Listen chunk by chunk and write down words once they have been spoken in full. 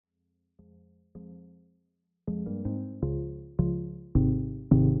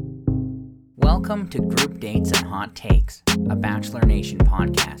Welcome to Group Dates and Hot Takes, a Bachelor Nation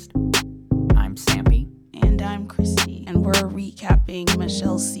podcast. I'm Sampy. And I'm Christy. And we're recapping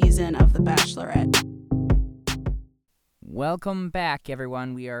Michelle's season of The Bachelorette. Welcome back,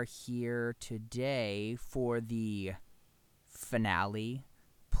 everyone. We are here today for the finale,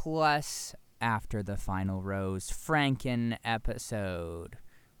 plus after the final Rose Franken episode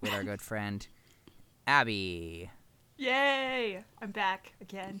with our good friend, Abby. Yay! I'm back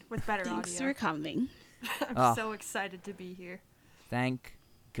again with better Thanks audio. for coming. I'm so excited to be here. Thank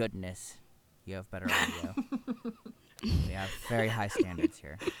goodness you have better audio. We have very high standards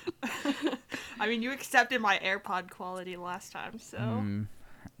here. I mean, you accepted my AirPod quality last time, so...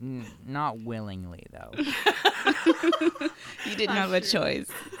 Not willingly, though. You didn't have a choice.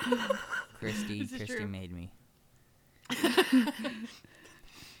 Christy true. made me.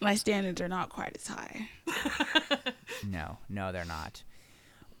 My standards are not quite as high. No, they're not.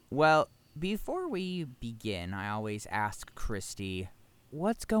 Well, before we begin, I always ask Christy,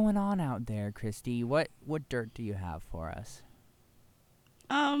 what's going on out there, Christy? What dirt do you have for us?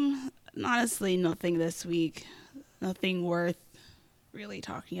 Honestly, nothing this week. Nothing worth really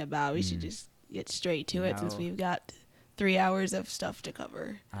talking about. We should just get straight to it since we've got 3 hours of stuff to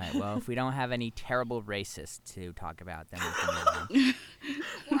cover. All right, well, if we don't have any terrible racists to talk about, then we can move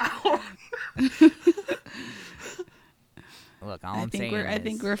on. Look, all I'm saying is... I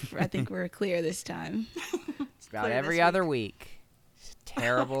think we're clear this time. It's about Clear every this other week.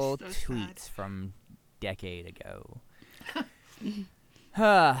 Terrible So tweets sad. from decade ago.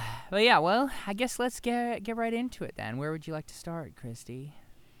 But yeah, well, I guess let's get right into it then. Where would you like to start, Christy?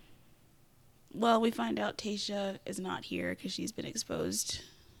 Well, we find out Tayshia is not here because she's been exposed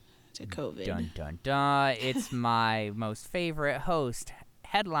to COVID. Dun dun dun. It's my most favorite host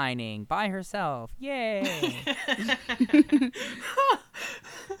headlining by herself. Yay!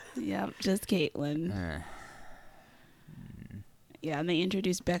 Yep, just Caitlyn. Yeah, and they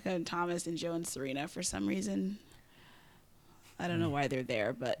introduced Becca and Thomas and Joe and Serena for some reason. I don't know why they're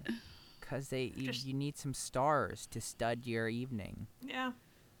there, but... Because you need some stars to stud your evening. Yeah,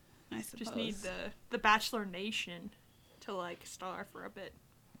 I suppose. just need the Bachelor Nation to, like, star for a bit.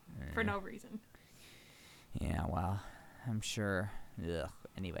 For no reason. Yeah, well, I'm sure. Ugh.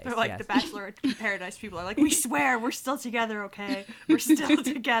 Anyways, They're like yes. the Bachelor in Paradise people are like, we swear we're still together, okay? We're still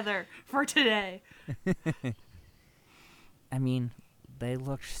together for today. I mean, they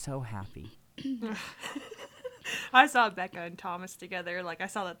look so happy. I saw Becca and Thomas together. Like, I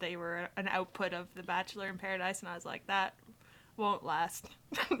saw that they were an output of The Bachelor in Paradise, and I was like, that won't last.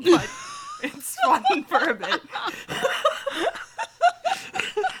 But it's fun for a bit.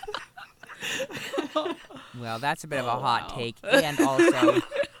 Well, that's a bit of a hot take, and also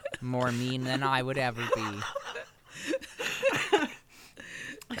more mean than I would ever be.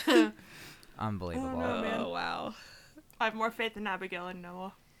 Unbelievable. Oh, no, man. Oh, wow. I have more faith in Abigail and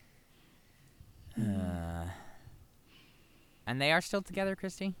Noah. And they are still together,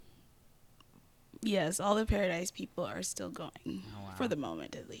 Christy? Yes, all the Paradise people are still going. Oh, wow. For the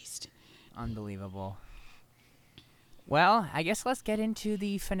moment, at least. Unbelievable. Well, I guess let's get into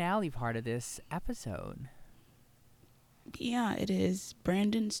the finale part of this episode. Yeah, it is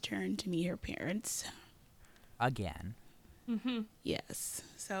Brandon's turn to meet her parents. Again. Mm-hmm. Yes,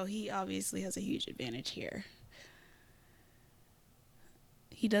 so he obviously has a huge advantage here.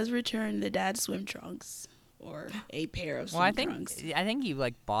 He does return the dad's swim trunks, or a pair of swim trunks. I think you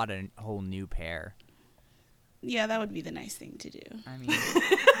like bought a whole new pair. Yeah, that would be the nice thing to do. I mean,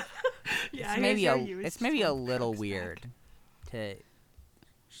 Yeah, it's maybe a little weird to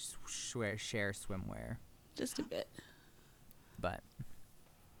share swimwear, Just a bit. but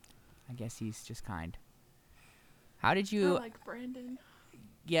I guess he's just kind. How did I you? like Brandon.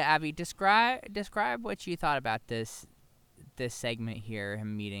 Yeah, Abby, describe what you thought about this segment here,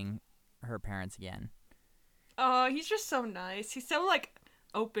 him meeting her parents again. Oh, he's just so nice. He's so, like,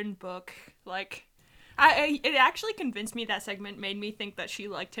 open book. Like, it actually convinced me, that segment made me think that she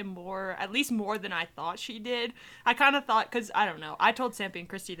liked him more, at least more than I thought she did. I kind of thought, because, I don't know, I told Sampy and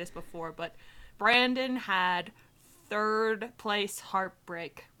Christy this before, but Brandon had third place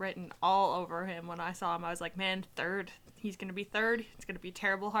heartbreak written all over him when I saw him. I was like, man, third. He's going to be third. It's going to be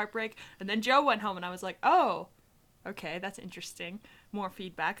terrible heartbreak. And then Joe went home, and I was like, oh, okay, that's interesting. More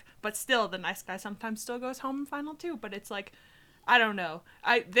feedback. But still, the nice guy sometimes still goes home in final two. But it's like, I don't know.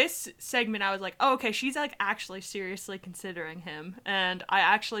 This segment, I was like, oh, okay, she's like actually seriously considering him. And I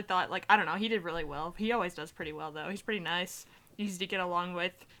actually thought, like, I don't know, he did really well. He always does pretty well, though. He's pretty nice. Easy to get along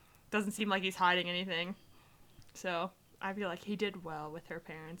with. Doesn't seem like he's hiding anything. So I feel like he did well with her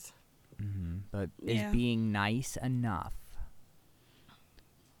parents. But Yeah. is being nice enough?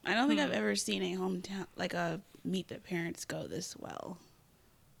 I don't think I've ever seen a hometown, like a Meet the Parents go this well.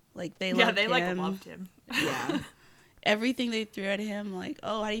 Like, they loved him. like loved him. Yeah. Everything they threw at him, like,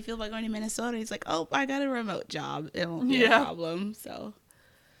 oh, how do you feel about going to Minnesota? He's like, oh, I got a remote job. It won't be a problem. So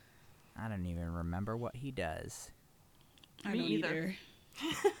I don't even remember what he does. I Me don't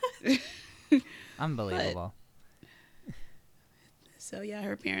either. Unbelievable. So yeah,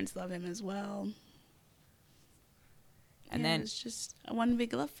 her parents love him as well. And yeah, then it's just a one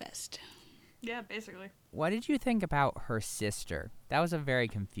big love fest. Yeah, basically. what did you think about her sister? That was a very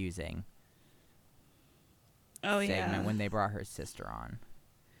confusing segment when they brought her sister on.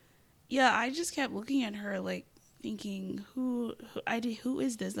 Yeah, I just kept looking at her like thinking, who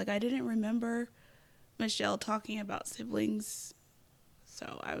is this? Like, I didn't remember Michelle talking about siblings,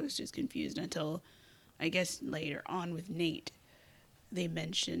 so I was just confused until I guess later on with Nate they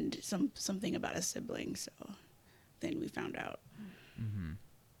mentioned something about a sibling, so then we found out. Mm-hmm.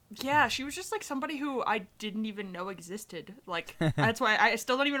 Yeah, she was just like somebody who I didn't even know existed. Like, that's why I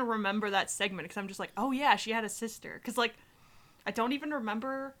still don't even remember that segment, because I'm just like, oh yeah, she had a sister. Because, like, I don't even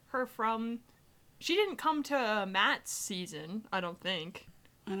remember her from... She didn't come to Matt's season, I don't think.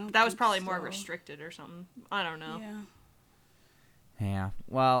 That was probably more restricted or something. I don't know. Yeah.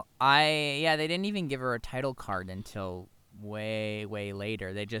 Well, they didn't even give her a title card until way, way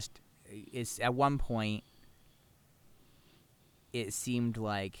later. They just... at one point... It seemed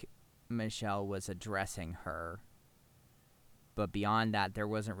like Michelle was addressing her, but beyond that, there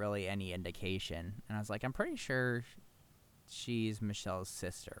wasn't really any indication. And I was like, I'm pretty sure she's Michelle's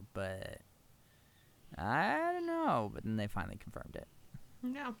sister, but I don't know. But then they finally confirmed it.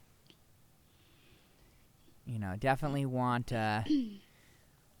 Yeah. You know, definitely want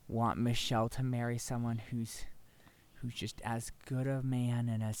Michelle to marry someone who's just as good a man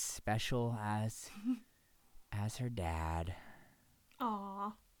and as special as her dad.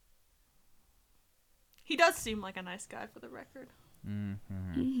 Aww. He does seem like a nice guy, for the record.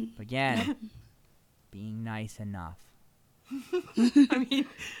 Mm-hmm. Again, being nice enough. I mean,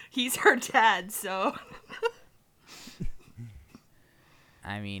 he's her dad, so...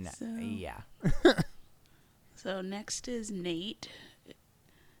 I mean, yeah. So next is Nate.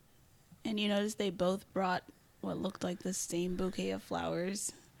 And you notice they both brought what looked like the same bouquet of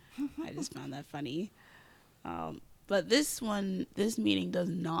flowers. I just found that funny. But this meeting does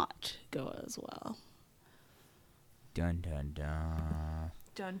not go as well. Dun, dun, dun.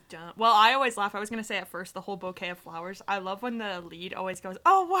 Dun, dun. Well, I always laugh. I was going to say at first the whole bouquet of flowers. I love when the lead always goes,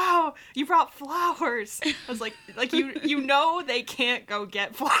 oh, wow, you brought flowers. I was like you know they can't go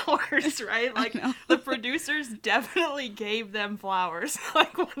get flowers, right? Like, the producers definitely gave them flowers.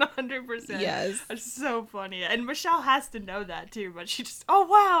 Like, 100%. Yes. It's so funny. And Michelle has to know that, too. But she just, oh,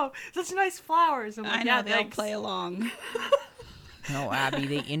 wow, such nice flowers. I'm like, I know, yeah, they'll thanks. play along. No, Abby,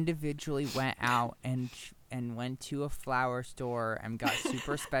 they individually went out and went to a flower store and got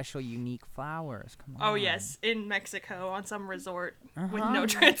super special, unique flowers. Come on. Oh, yes, in Mexico on some resort with no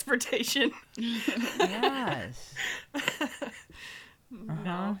transportation. Yes.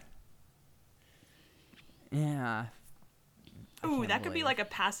 No. Yeah. Ooh, that could be like a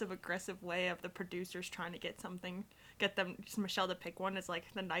passive-aggressive way of the producers trying to get them, just Michelle to pick one. Is like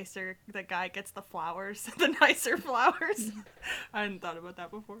the guy gets the flowers, the nicer flowers. I hadn't thought about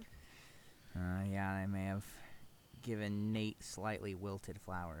that before. Yeah, I may have given Nate slightly wilted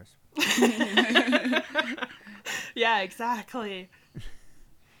flowers. Yeah, exactly.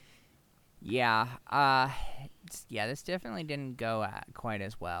 Yeah, this definitely didn't go quite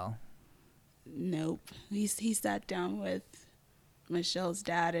as well. Nope. He sat down with Michelle's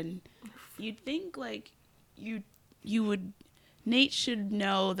dad, and you'd think like you would. Nate should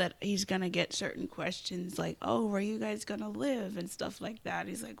know that he's gonna get certain questions like, "Oh, where are you guys gonna live?" and stuff like that.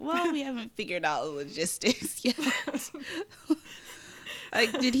 He's like, "Well, we haven't figured out the logistics yet."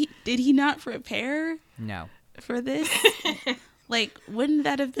 Like, did he not prepare? No. For this? Like, wouldn't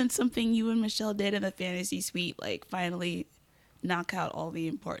that have been something you and Michelle did in the fantasy suite? Like, finally knock out all the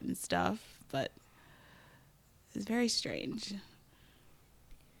important stuff, but it's very strange.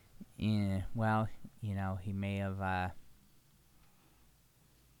 Yeah. Well, he may have. I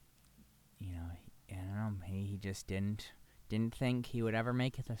don't know. He just didn't think he would ever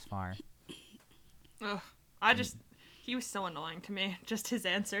make it this far. Ugh, he was so annoying to me. Just his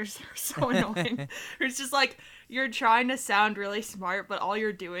answers are so annoying. It's just like, you're trying to sound really smart, but all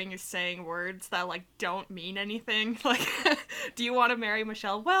you're doing is saying words that, like, don't mean anything. Like, do you want to marry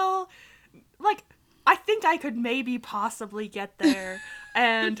Michelle? Well, like, I think I could maybe possibly get there.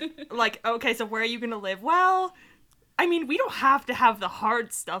 And, like, okay, so where are you going to live? Well, I mean, we don't have to have the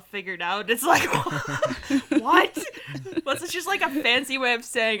hard stuff figured out. It's like, what? What's just like a fancy way of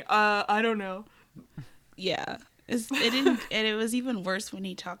saying, I don't know. Yeah. It was even worse when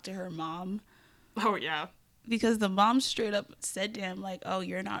he talked to her mom. Oh, yeah. Because the mom straight up said to him, like, oh,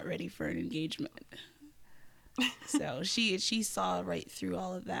 you're not ready for an engagement. So she saw right through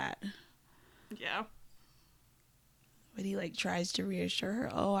all of that. Yeah. But he, like, tries to reassure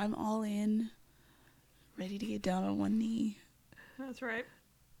her, oh, I'm all in. Ready to get down on one knee. That's right.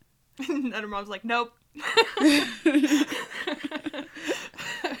 And her mom's like, nope.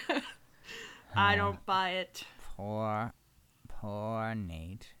 I don't buy it. Poor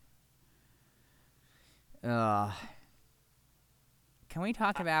Nate. Ugh. Can we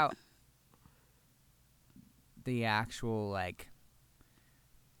talk about the actual, like,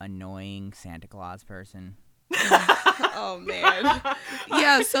 annoying Santa Claus person? Oh, man.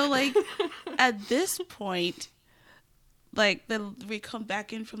 Yeah, so, like, at this point, like, we come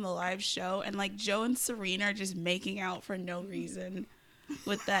back in from the live show, and, like, Joe and Serena are just making out for no reason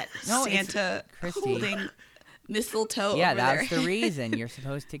with that Santa Christy. holding mistletoe Yeah, over that's their the reason. You're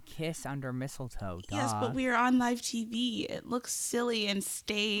supposed to kiss under mistletoe. Duh. Yes, but we are on live TV. It looks silly and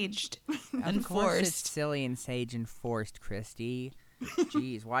staged and Of course it's forced. silly and sage and forced, Christy.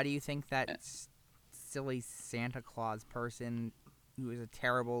 Jeez, why do you think that silly Santa Claus person who is a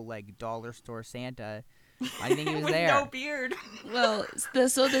terrible, like, dollar store Santa, why do you think he was With there? no beard. Well, the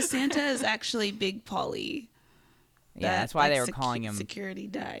Santa is actually Big Polly. Yeah, that's why they were calling him security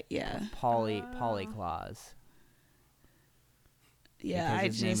died. Yeah, Polly Claus. yeah.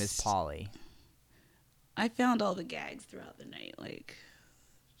 Because his name is Polly. I found all the gags throughout the night, like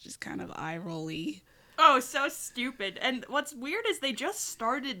just kind of eye rolly. Oh, so stupid. And what's weird is they just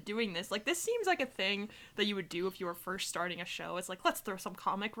started doing this. Like, this seems like a thing that you would do if you were first starting a show. It's like, let's throw some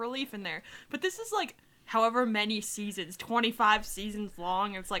comic relief in there. But this is like however many seasons, 25 seasons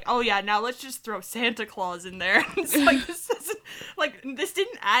long. It's like, oh yeah, now let's just throw Santa Claus in there. It's like, this doesn't, like, this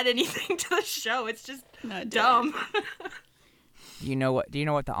didn't add anything to the show. It's just Not dumb. Do you know what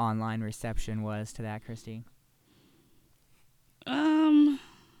the online reception was to that, Christy?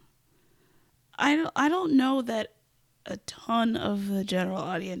 I don't know that a ton of the general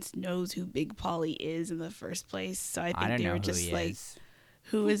audience knows who Big Polly is in the first place. So I I think don't they know were who just he like, is.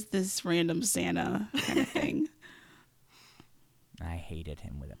 who is this random Santa kind of thing. I hated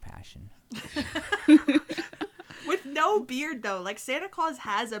him with a passion. With no beard, though. Like, Santa Claus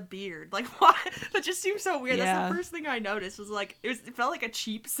has a beard. Like, why? That just seems so weird. Yeah. That's the first thing I noticed was, like, it felt like a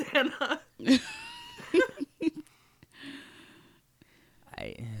cheap Santa.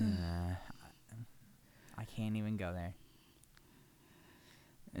 I can't even go there.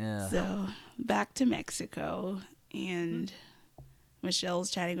 Ugh. So back to Mexico, and Michelle's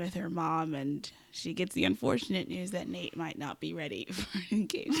chatting with her mom, and she gets the unfortunate news that Nate might not be ready for an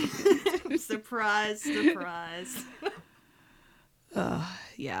engagement. Surprise, surprise.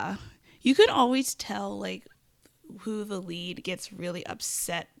 Yeah. You can always tell, like, who the lead gets really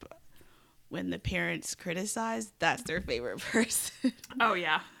upset when the parents criticize. That's their favorite person. Oh,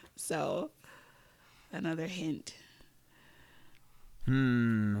 yeah. So, another hint.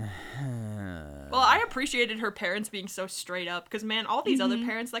 Hmm. Well, I appreciated her parents being so straight up because, man, all these other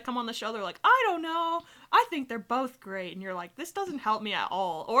parents that come on the show, they're like, I don't know. I think they're both great. And you're like, this doesn't help me at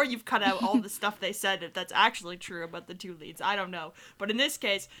all. Or you've cut out all the stuff they said if that's actually true about the two leads. I don't know. But in this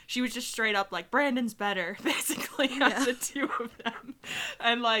case, she was just straight up like, Brandon's better, basically, out of the two of them.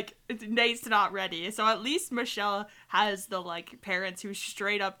 And, like, Nate's not ready. So at least Michelle has the, like, parents who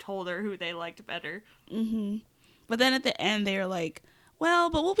straight up told her who they liked better. But then at the end, they're like, well,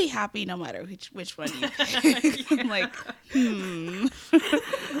 but we'll be happy no matter which one you pick. I'm like, I'm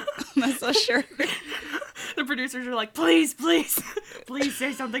not so sure. The producers are like, please, please, please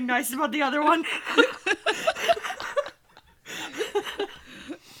say something nice about the other one.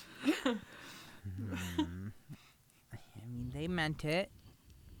 I mean, they meant it.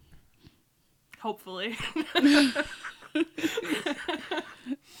 Hopefully.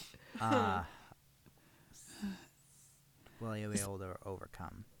 Will you be able to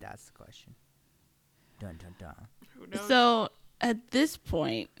overcome? That's the question. Dun dun dun. Who knows? So at this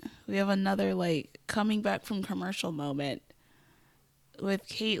point, we have another, like, coming back from commercial moment with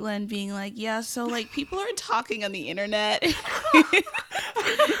Caitlyn being like, yeah, so, like, people are talking on the internet.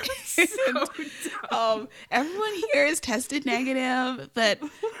 Everyone here is tested negative,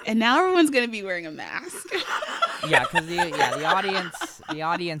 and now everyone's going to be wearing a mask. Yeah, because the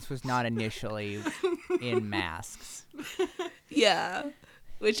audience was not initially in masks. Yeah.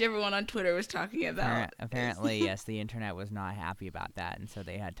 Which everyone on Twitter was talking about. Apparently, yes, the internet was not happy about that, and so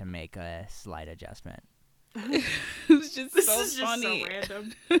they had to make a slight adjustment. It's just This so is just funny. so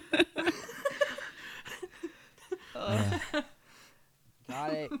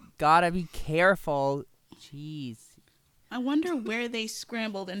random. Gotta be careful. Jeez. I wonder where they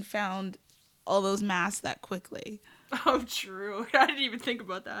scrambled and found all those masks that quickly. Oh, true. I didn't even think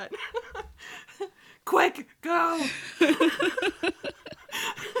about that. Quick, go!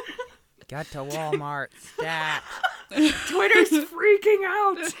 Got to Walmart. Stat. Twitter's freaking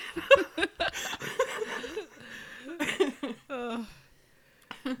out.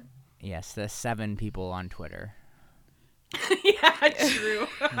 Yes, the 7 people on Twitter. Yeah, true.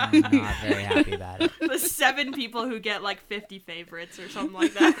 I'm not very happy about it. The 7 people who get like 50 favorites or something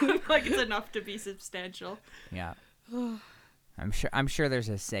like that. Like it's enough to be substantial. Yeah. I'm sure there's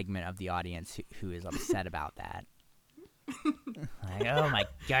a segment of the audience who is upset about that. Like, oh my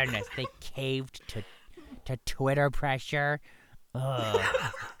goodness, they caved to Twitter pressure.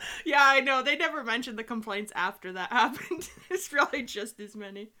 Ugh. Yeah, I know. They never mentioned the complaints after that happened. It's probably just as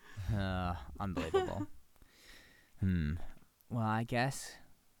many. Unbelievable. Well, I guess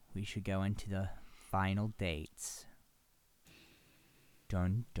we should go into the final dates.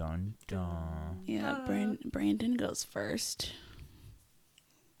 Dun dun dun. Yeah, Brandon goes first.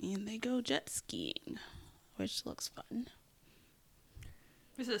 And they go jet skiing, which looks fun.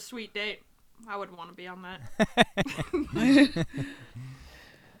 This is a sweet date. I would want to be on that.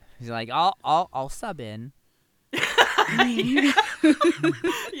 He's like, I'll sub in. Yeah.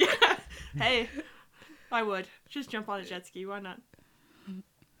 Hey, I would. Just jump on a jet ski. Why not?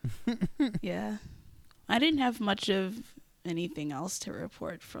 Yeah. I didn't have much of anything else to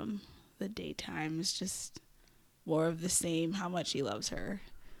report from the daytime. It's just more of the same, how much he loves her.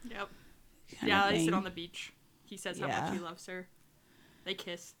 Yep. kind Yeah, of they sit thing. on the beach. He says how Yeah. much he loves her. They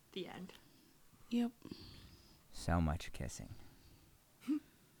kiss. The end. Yep. So much kissing.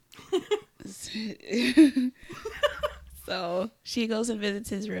 So she goes and visits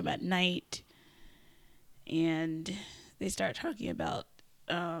his room at night, and they start talking about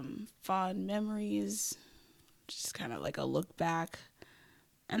fond memories, just kind of like a look back.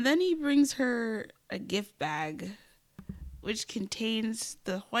 And then he brings her a gift bag, which contains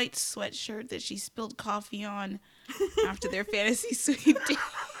the white sweatshirt that she spilled coffee on after their fantasy suite date.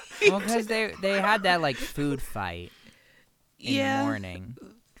 Well, because they had that like food fight in the morning.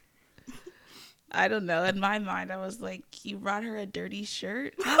 I don't know. In my mind, I was like, you brought her a dirty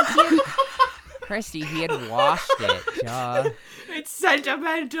shirt? Christy, he had washed it. Duh. It's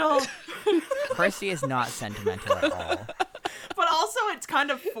sentimental. Christy is not sentimental at all. But also, it's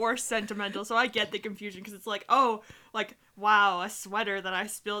kind of forced sentimental, so I get the confusion because it's like, oh, like, wow, a sweater that I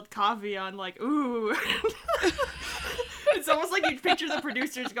spilled coffee on, like, ooh. It's almost like you picture the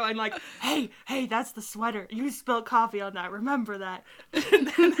producers going like, hey, that's the sweater. You spilled coffee on that. Remember that. And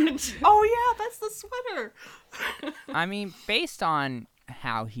then oh, yeah, that's the sweater. I mean, based on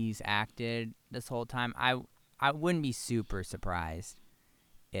how he's acted this whole time, I wouldn't be super surprised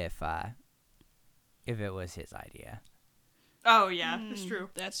if it was his idea. Oh, yeah, that's true.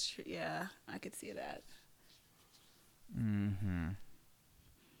 That's true. Yeah, I could see that. Mm-hmm.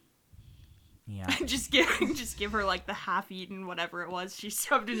 Yeah. Just give her like the half-eaten whatever it was she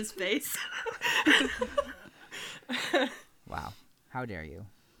shoved in his face. Wow. How dare you?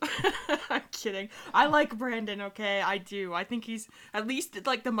 I'm kidding. I like Brandon, okay? I do. I think he's at least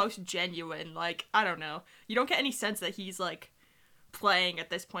like the most genuine. Like, I don't know. You don't get any sense that he's like playing at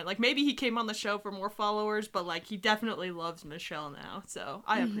this point. Like, maybe he came on the show for more followers, but like he definitely loves Michelle now. So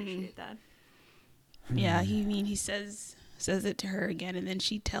I appreciate that. Yeah, he says it to her again, and then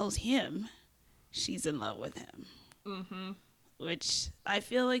she tells him she's in love with him. Mm-hmm. Which I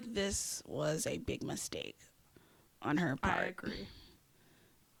feel like this was a big mistake on her part. I agree.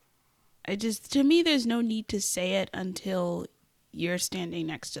 To me, there's no need to say it until you're standing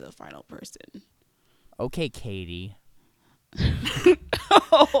next to the final person. Okay, Katie.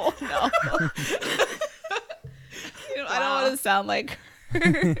 Oh, no. I don't want to sound like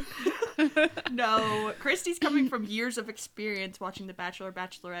her. No, Christy's coming from years of experience watching The Bachelor,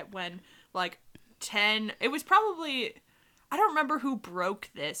 Bachelorette when, like, it was probably, I don't remember who broke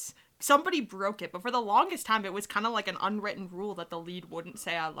this. Somebody broke it, but for the longest time, it was kind of like an unwritten rule that the lead wouldn't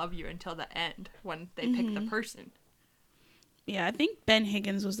say I love you until the end when they pick the person. Yeah, I think Ben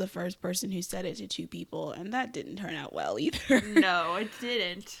Higgins was the first person who said it to two people, and that didn't turn out well either. No, it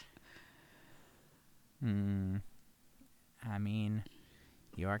didn't. I mean,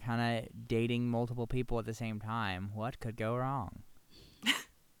 you are kind of dating multiple people at the same time. What could go wrong?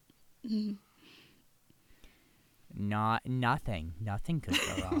 Nothing. Nothing could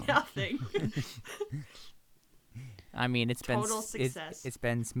go wrong. Nothing. I mean, Total success. It's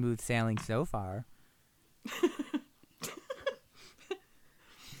been smooth sailing so far.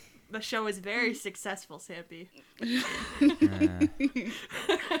 The show is very successful, Sampy.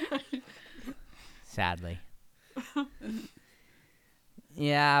 Sadly.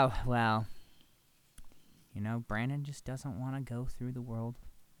 Yeah, well, Brandon just doesn't want to go through the world,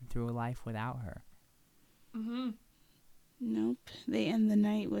 through a life without her. Mm-hmm. Nope. They end the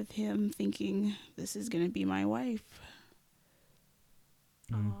night with him thinking, this is going to be my wife.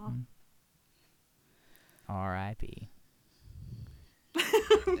 Mm-hmm. R.I.P.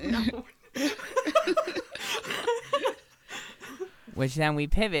 No. Which then we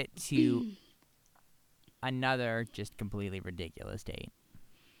pivot to another just completely ridiculous date.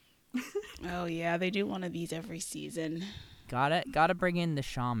 Oh, yeah. They do one of these every season. Gotta bring in the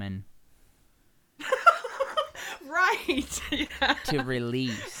shaman Right. Yeah. to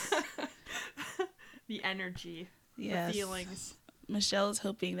release. The energy. Yes. The feelings. Michelle is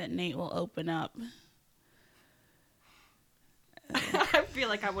hoping that Nate will open up. I feel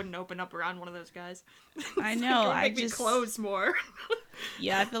like I wouldn't open up around one of those guys. I It know. would I make me just close more.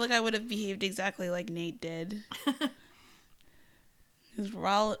 Yeah, I feel like I would have behaved exactly like Nate did. Because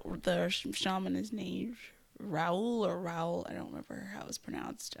the shaman is named Raul or Raul. I don't remember how it's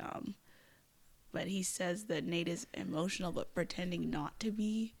pronounced. But he says that Nate is emotional but pretending not to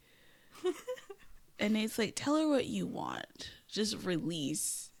be. And Nate's like, tell her what you want. Just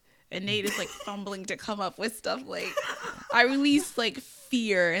release. And Nate is like fumbling to come up with stuff like, I release like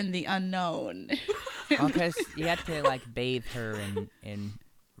fear and the unknown. Because you have to like bathe her in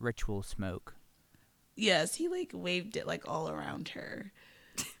ritual smoke. Yes, he like waved it like all around her.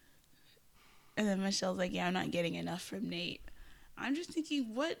 And then Michelle's like, yeah, I'm not getting enough from Nate. I'm just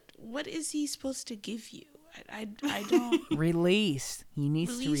thinking, what is he supposed to give you? I don't. Release. He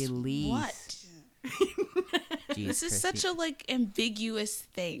needs to release. What? Jeez, This is Chrissy. such a like ambiguous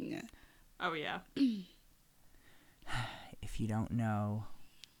thing. Oh, yeah. If you don't know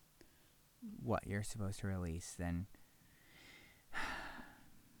what you're supposed to release, then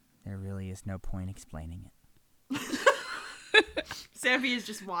there really is no point explaining it. Sampy is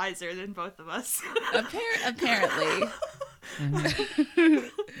just wiser than both of us. Apparently,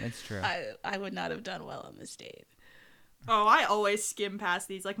 It's true. I would not have done well on this date. Oh, I always skim past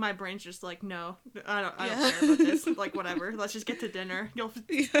these. Like, my brain's just like, no, I don't Yeah. care about this. Like, whatever. Let's just get to dinner. You'll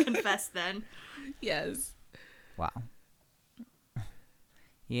confess then. Yes. Wow.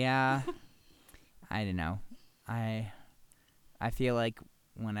 Yeah. I don't know. I feel like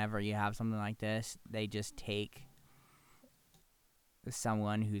whenever you have something like this, they just take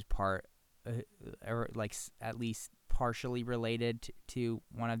someone who's or like at least partially related to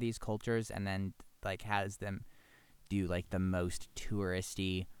one of these cultures, and then like has them do like the most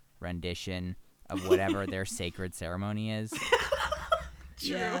touristy rendition of whatever their sacred ceremony is.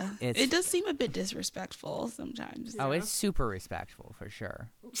 True. Yeah. It's- It does seem a bit disrespectful sometimes. Oh, Yeah. it's super respectful for sure.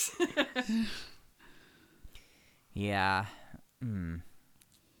 Yeah.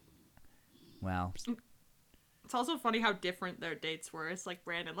 Well, It's also funny how different their dates were. It's like,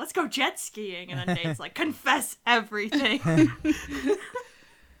 Brandon, let's go jet skiing. And then Nate's like, confess everything.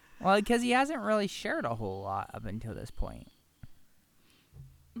 because he hasn't really shared a whole lot up until this point.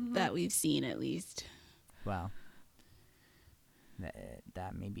 That we've seen at least. Well,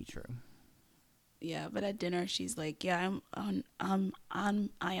 that may be true. Yeah, but at dinner she's like, "Yeah, I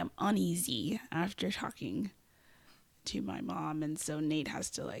am uneasy after talking to my mom," and so Nate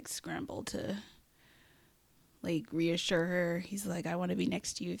has to like scramble to like reassure her. He's like, "I want to be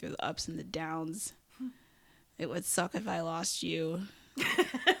next to you through the ups and the downs. It would suck if I lost you."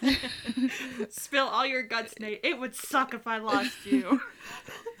 Spill all your guts, Nate. It would suck if I lost you.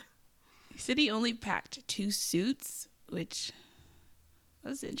 He said he only packed 2 suits, which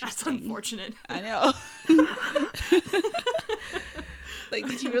was That's interesting. unfortunate. I know. Like,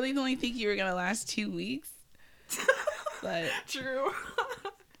 did you really only think you were gonna last 2 weeks? But True.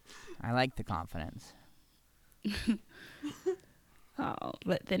 I like the confidence.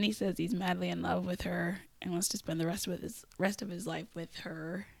 but then he says he's madly in love with her and wants to spend the rest of his life with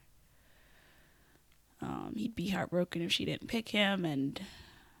her. He'd be heartbroken if she didn't pick him, and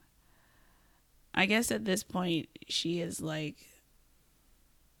I guess at this point she is like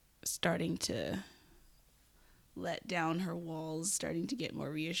starting to let down her walls, starting to get more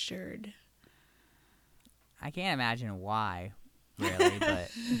reassured. I can't imagine why, really,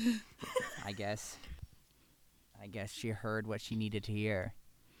 but I guess she heard what she needed to hear.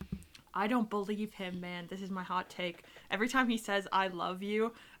 I don't believe him, man. This is my hot take. Every time he says, I love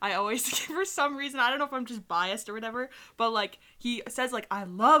you, I always, for some reason, I don't know if I'm just biased or whatever, but, like, he says, like, I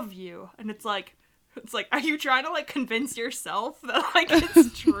love you. And it's like, It's like, are you trying to like convince yourself that like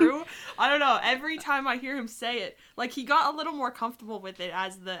it's true? I don't know. Every time I hear him say it, like he got a little more comfortable with it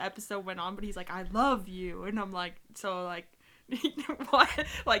as the episode went on, but he's like, I love you. And I'm like, so like, what?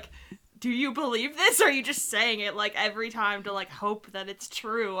 Like, do you believe this? Or are you just saying it like every time to like hope that it's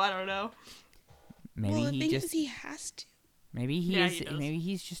true? I don't know. Maybe well, the he thing just is, he has to. maybe Yeah, he does. maybe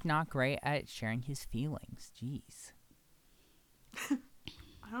he's just not great at sharing his feelings. Jeez.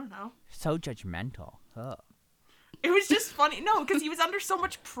 I don't know. So judgmental. Ugh. It was just funny. No, because he was under so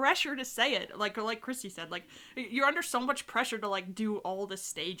much pressure to say it. Like Christy said, like, you're under so much pressure to, like, do all the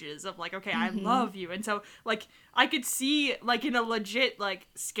stages of, like, okay, I love you. And so, like, I could see, like, in a legit, like,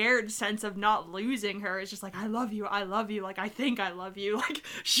 scared sense of not losing her. It's just like, I love you. Like, I think I love you. Like,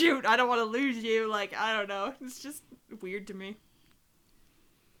 shoot, I don't want to lose you. Like, I don't know. It's just weird to me.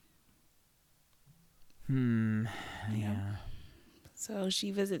 Yeah. So she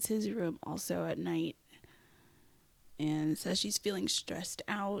visits his room also at night and says she's feeling stressed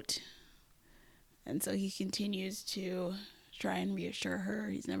out. And so he continues to try and reassure her.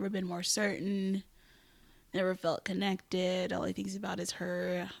 He's never been more certain, never felt connected. All he thinks about is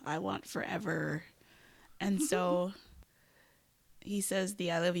her. I want forever. And so he says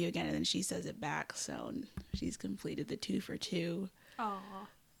the I love you again, and then she says it back. So she's completed the 2 for 2 Aw.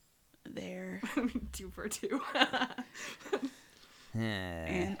 there. 2 for 2.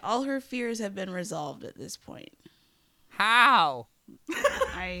 And all her fears have been resolved at this point. How?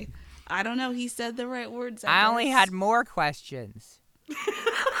 I don't know. He said the right words. I only guess. had more questions.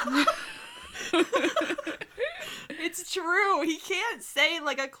 It's true. He can't say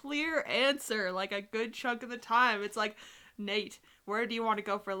like a clear answer like a good chunk of the time. It's like, Nate, where do you want to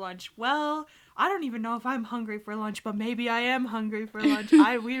go for lunch? Well, I don't even know if I'm hungry for lunch, but maybe I am hungry for lunch.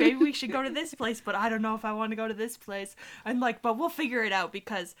 Maybe we should go to this place, but I don't know if I want to go to this place. And like, but we'll figure it out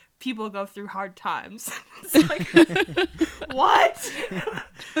because people go through hard times. It's like, what?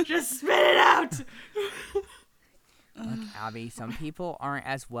 Just spit it out. Look, Abby, some people aren't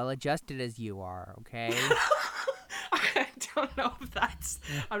as well adjusted as you are, okay? I don't know if that's.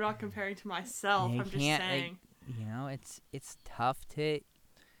 I'm not comparing to myself. You I'm just can't, saying. you know, it's tough to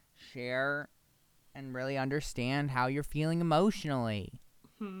share and really understand how you're feeling emotionally.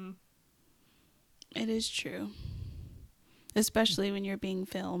 It is true. Especially when you're being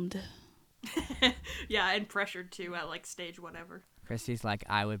filmed. Yeah, and pressured to at like stage whatever. Christy's like,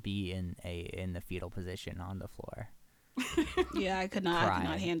 I would be in the fetal position on the floor. Yeah, I could not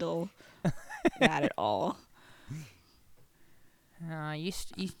Crying. handle that at all. You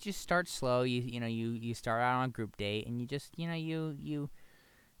just start slow. You start out on a group date, and you just you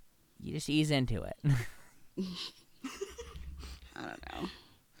just ease into it. I don't know.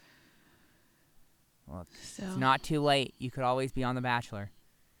 Look, So it's not too late. You could always be on The Bachelor.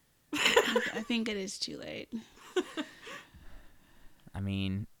 I think it is too late. I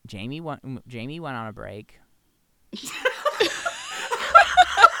mean, Jamie went on a break.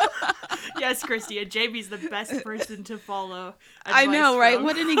 Yes, Christy, and Jamie's the best person to follow. I know, advice right? from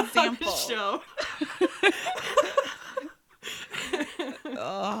What an on this example. show.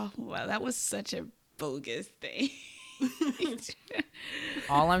 Oh, wow, that was such a bogus thing.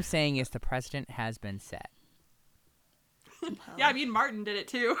 All I'm saying is the precedent has been set. Yeah, I mean Martin did it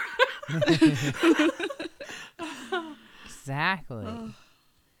too. Exactly.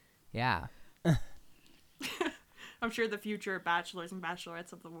 Yeah. I'm sure the future bachelors and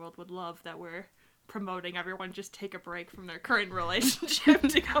bachelorettes of the world would love that we're promoting everyone just take a break from their current relationship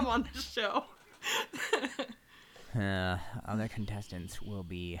to come on the show. Other contestants will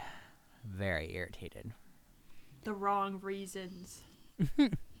be very irritated. The wrong reasons.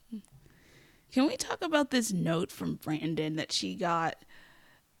 Can we talk about this note from Brandon that she got?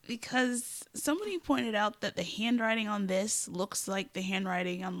 Because somebody pointed out that the handwriting on this looks like the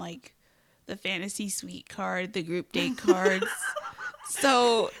handwriting on like the fantasy suite card, the group date cards.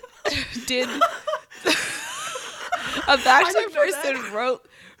 So did a Bachelor person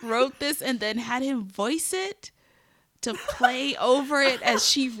wrote this and then had him voice it to play over it as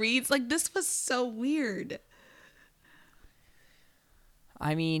she reads? Like, this was so weird.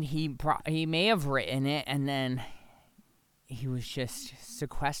 I mean, he may have written it, and then he was just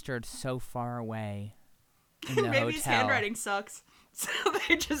sequestered so far away in the Maybe hotel. his handwriting sucks, so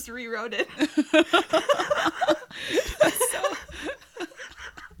they just rewrote it.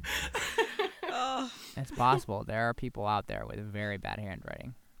 It's possible. There are people out there with very bad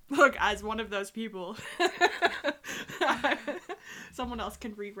handwriting. Look, as one of those people, someone else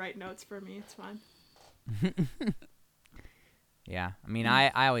can rewrite notes for me. It's fine. Yeah, I mean, I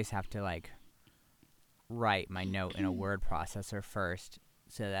always have to like write my note in a word processor first,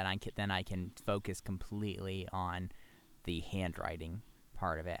 so that I can focus completely on the handwriting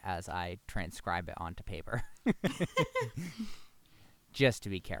part of it as I transcribe it onto paper. Just to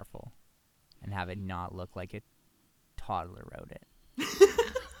be careful and have it not look like a toddler wrote it.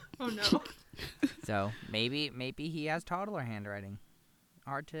 Oh no. So maybe he has toddler handwriting.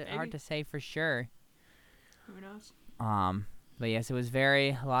 Hard to say for sure. Who knows? But yes, it was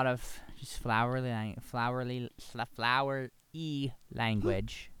a lot of just flowery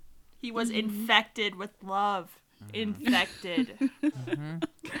language. He was infected with love. Infected.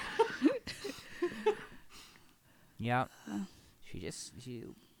 Yep. She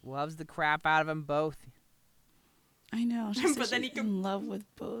loves the crap out of them both. I know. She's But then he in love with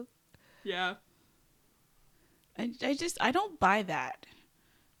both. Yeah. I don't buy that.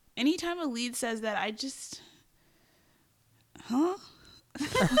 Anytime a lead says that, I just, huh?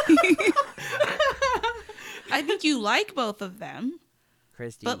 I think you like both of them,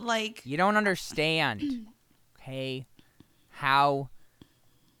 Christy, but like, you don't understand, okay, how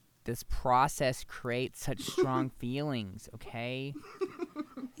this process creates such strong feelings, okay?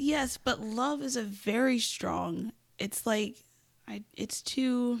 yes, but love is a very strong. It's like, it's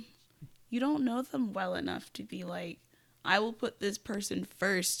too. You don't know them well enough to be like, I will put this person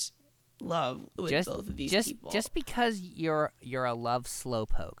first. Love with both of these people. Just because you're a love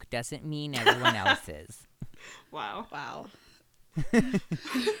slowpoke doesn't mean everyone else is. Wow. Wow.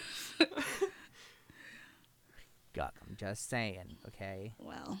 God, I'm just saying, okay?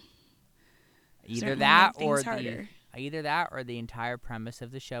 Well, Either certainly that make things harder. or the entire premise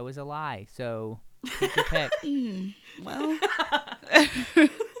of the show is a lie. So pick your pick. Well,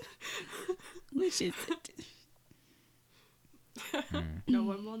 which is it? No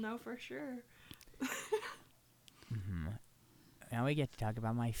one will know for sure. Now we get to talk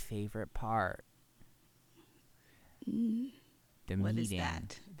about my favorite part. The What meeting. is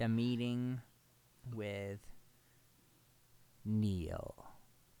that? The meeting with Neil.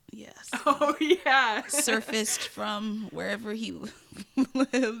 Yes. Oh yeah. Surfaced from wherever he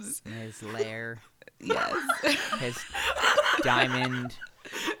lives. His lair. Yes. His diamond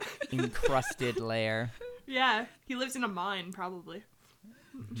encrusted lair. Yeah. He lives in a mine probably.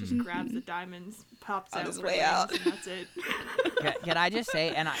 Just grabs the diamonds, pops On out his for way rings, out. and that's it. Can I just say,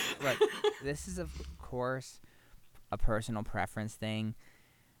 and look, this is of course a personal preference thing,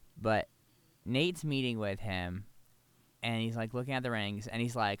 but Nate's meeting with him, and he's like looking at the rings, and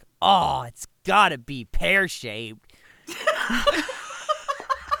he's like, "Oh, it's gotta be pear-shaped."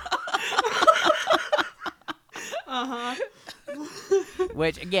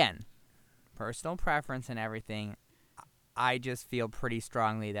 Which again, personal preference and everything. I just feel pretty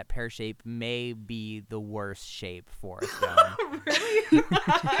strongly that pear-shaped may be the worst shape for a stone. Really?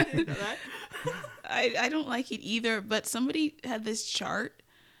 I didn't know that. I don't like it either, but somebody had this chart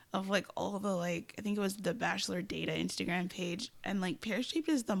of like all the like, I think it was the Bachelor Data Instagram page, and like pear-shaped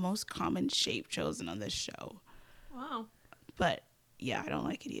is the most common shape chosen on this show. Wow. But yeah, I don't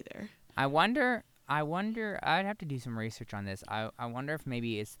like it either. I wonder, I'd have to do some research on this. I wonder if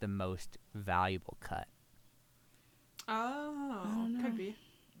maybe it's the most valuable cut. Oh, could be.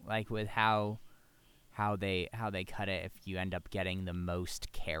 Like with how they cut it, if you end up getting the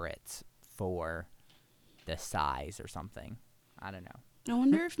most carrots for the size or something. I don't know. I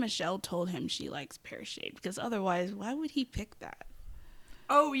wonder if Michelle told him she likes pear-shaped, because otherwise, why would he pick that?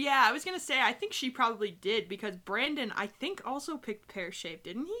 Oh yeah, I was gonna say I think she probably did because Brandon I think also picked pear-shaped,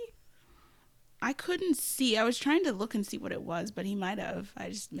 didn't he? I couldn't see. I was trying to look and see what it was, but he might have. I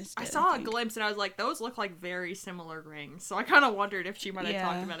just missed it. I saw a think. glimpse and I was like, those look like very similar rings. So I kind of wondered if she might have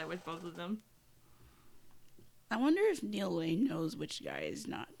talked Yeah. about it with both of them. I wonder if Neil Lane knows which guy is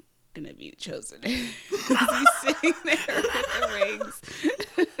not going to be chosen. He's sitting there with the rings.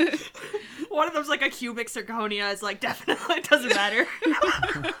 One of them's like a cubic zirconia. It's like, definitely, it doesn't matter.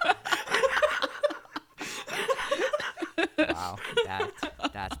 Wow,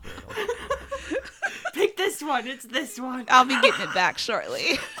 that's brutal. Pick this one. It's this one. I'll be getting it back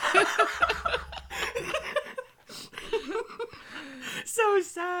shortly. So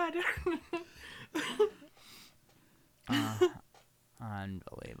sad.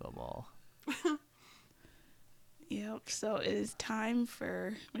 Unbelievable. Yep, so it is time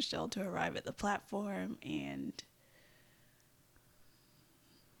for Michelle to arrive at the platform, and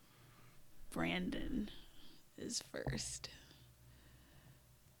Brandon is first.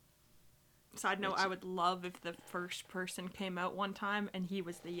 Side note, I would love if the first person came out one time and he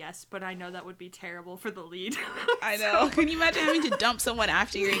was the yes, but I know that would be terrible for the lead. I know. Can you imagine having to dump someone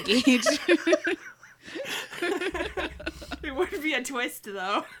after you're engaged? It would be a twist,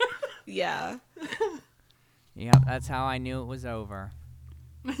 though. Yeah. Yep, that's how I knew it was over.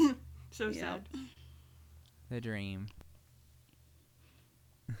 So Yeah. sad. The dream.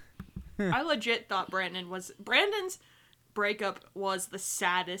 I legit thought Brandon's breakup was the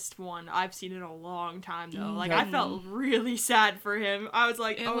saddest one I've seen in a long time though. Like I felt really sad for him. I was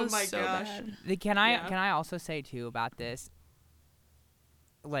like, It oh was my so gosh. bad. Can I Yeah. also say too about this?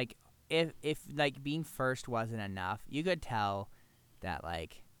 Like, if like being first wasn't enough, you could tell that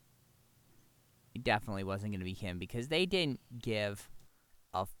like it definitely wasn't gonna be him because they didn't give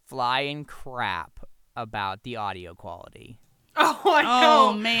a flying crap about the audio quality. Oh, I know.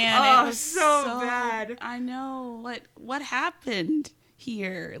 Oh man, Oh, it was so bad. I know. What happened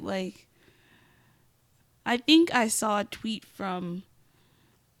here? Like, I think I saw a tweet from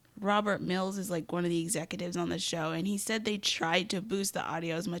Robert Mills, is like one of the executives on the show, and he said they tried to boost the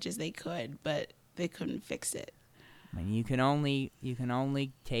audio as much as they could, but they couldn't fix it. I mean, you can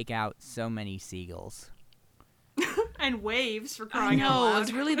only take out so many seagulls. And waves for I crying out know, it loud.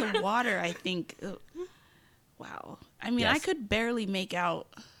 was really the water, I think. Wow. I mean, I Yes. could barely make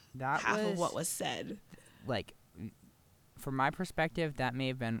out That half was of what was said. like, from my perspective, that may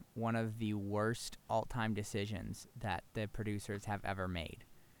have been one of the worst all-time decisions that the producers have ever made.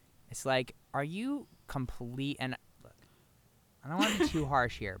 It's like, are you complete? And look, I don't want to be too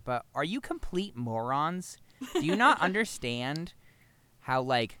harsh here, but are you complete morons? Do you not understand how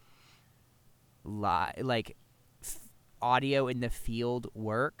audio in the field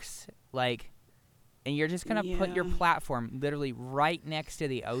works? Like, and you're just gonna put your Yeah. platform literally right next to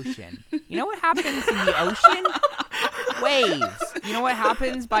the ocean. You know what happens in the ocean? Waves. You know what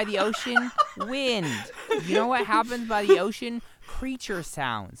happens by the ocean? Wind. You know what happens by the ocean? Creature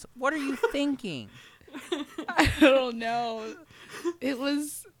sounds. What are you thinking? I don't know. It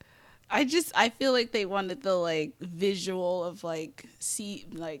was. I feel like they wanted the like visual of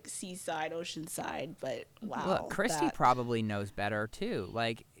seaside, oceanside, but wow. Look, Christy probably knows better too.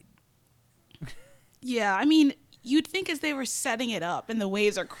 Like, Yeah, I mean, you'd think as they were setting it up and the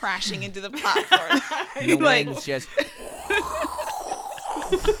waves are crashing into the platform. the like, wind's just.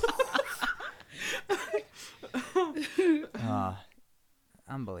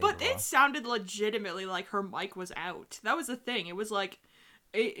 Unbelievable. But it sounded legitimately like her mic was out. That was the thing. It was like,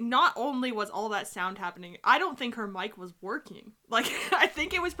 not only was all that sound happening, I don't think her mic was working. Like, I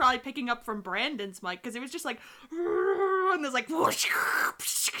think it was probably picking up from Brandon's mic because it was just like, and there's like, and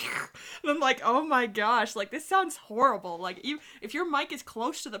I'm like, oh my gosh, like this sounds horrible. Like, if your mic is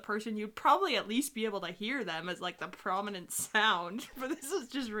close to the person, you'd probably at least be able to hear them as like the prominent sound. But this is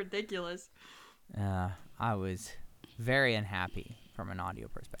just ridiculous. I was very unhappy from an audio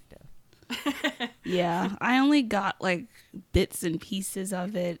perspective. yeah, I only got like bits and pieces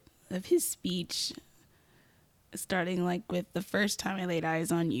of his speech, starting like with the first time I laid eyes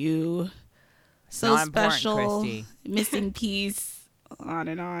on you. So Not important, special, Christy. missing piece, on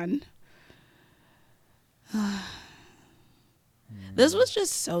and on. This was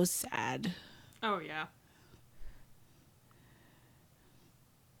just so sad. Oh, yeah.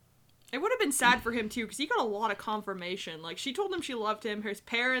 It would have been sad for him, too, because he got a lot of confirmation. Like, she told him she loved him. Her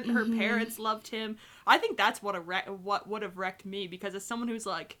parents loved him. I think that's what would have wrecked me, because as someone who's,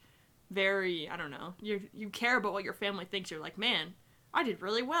 like, very, I don't know, you care about what your family thinks. You're like, man, I did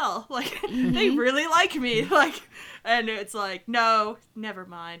really well. Like, they really like me. Like, and it's like, no, never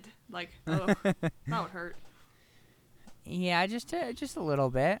mind. Like, oh, that would hurt. Yeah, just a little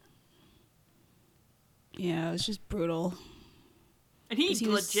bit. Yeah, it was just brutal. And he 'Cause he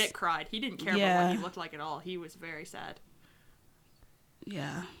was- legit cried. He didn't care about Yeah. what he looked like at all. He was very sad.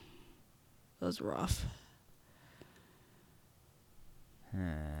 Yeah, it was rough.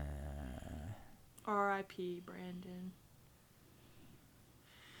 R.I.P. Brandon.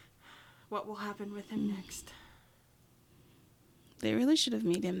 What will happen with him next? They really should have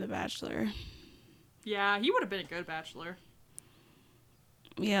made him the Bachelor. Yeah, he would have been a good bachelor.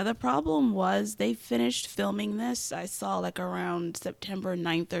 Yeah, the problem was they finished filming this, I saw like around September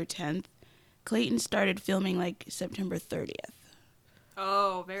 9th or 10th. Clayton started filming like September 30th.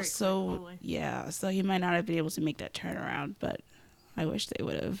 Oh, very So, quick, totally. yeah, so he might not have been able to make that turnaround, but I wish they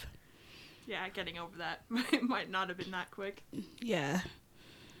would have. Yeah, getting over that might not have been that quick. Yeah.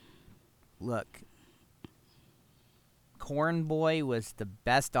 Look, Corn Boy was the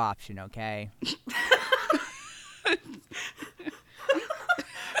best option, okay?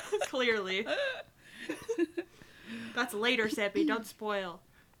 Clearly. That's later, Seppi. Don't spoil.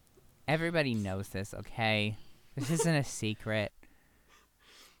 Everybody knows this, okay? This isn't a secret.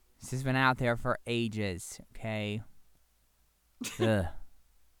 This has been out there for ages, okay? Ugh.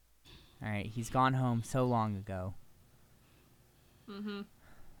 Alright, he's gone home so long ago. Mm-hmm.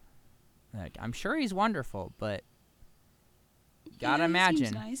 Look, I'm sure he's wonderful, but Gotta Yeah, he seems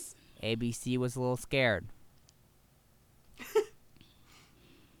imagine. nice. ABC was a little scared.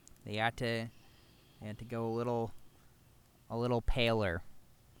 They had to go a little paler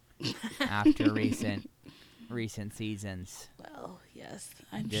after recent seasons. Well, yes,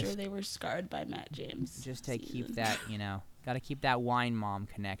 I'm Just- sure they were scarred by Matt James. Just to keep season. that, gotta keep that wine mom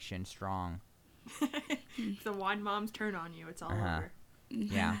connection strong. If the wine moms turn on you, it's all Uh-huh. over.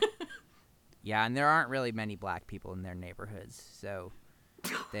 Yeah. Yeah, and there aren't really many black people in their neighborhoods, so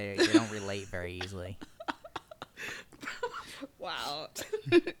they don't relate very easily. Wow.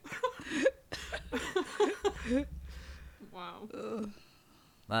 Wow.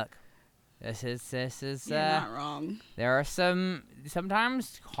 Look, this is You're not wrong. there are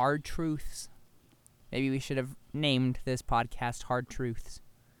sometimes hard truths. Maybe we should have named this podcast Hard Truths.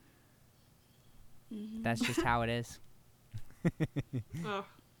 That's just how it is. Ugh.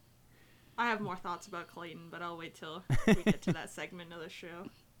 I have more thoughts about Clayton, but I'll wait till we get to that segment of the show.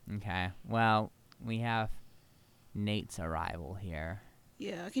 Okay. Well, we have Nate's arrival here.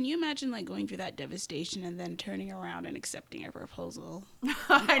 Yeah, can you imagine like going through that devastation and then turning around and accepting a proposal?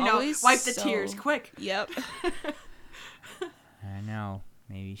 I know. always Wipe the so- tears, quick. Yep. I know.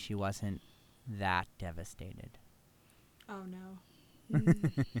 Maybe she wasn't that devastated. Oh no.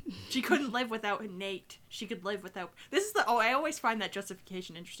 She couldn't live without Nate. She could live without. I always find that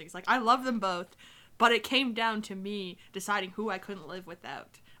justification interesting. It's like, I love them both, but it came down to me deciding who I couldn't live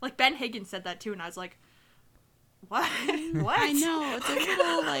without. Like, Ben Higgins said that too, and I was like, what? What? I know, it's a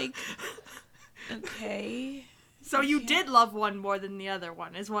little like, okay. So you did love one more than the other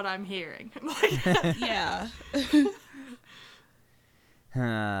one, is what I'm hearing. Like, Yeah.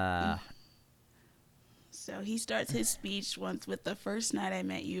 So he starts his speech once with the first night I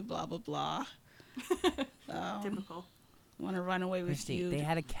met you, blah, blah, blah. typical. Want to run away with Christy, you. they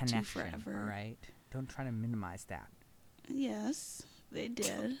had a to connection, forever. all right? Don't try to minimize that. Yes, they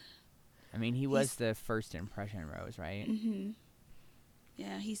did. I mean, he was the first impression rose, right? Mm-hmm.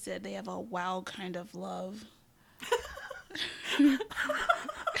 Yeah, he said they have a wow kind of love.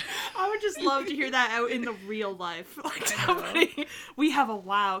 I would just love to hear that out in the real life. Like, somebody, we have a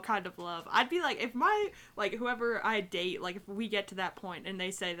wow kind of love. I'd be like, if whoever I date, like, if we get to that point and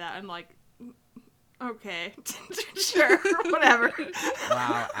they say that, I'm like, okay, sure, whatever.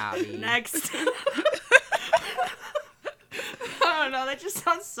 Wow, Abby. Next. I don't know, that just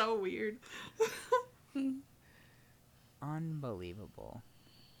sounds so weird. Unbelievable.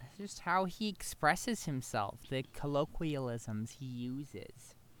 That's just how he expresses himself, the colloquialisms he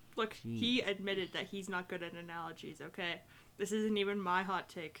uses. Look, he admitted that he's not good at analogies, okay? This isn't even my hot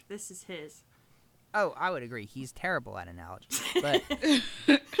take. This is his. Oh, I would agree. He's terrible at analogies. But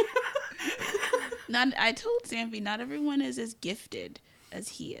I told Zambi not everyone is as gifted as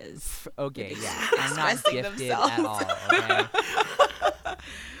he is. okay, yeah. I'm not Expressing gifted at all, themselves. okay?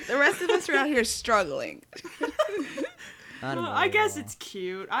 The rest of us are out here struggling. Well, I guess it's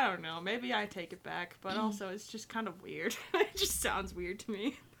cute. I don't know. Maybe I take it back, but also it's just kind of weird. It just sounds weird to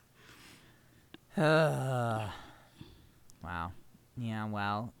me. Wow. Yeah,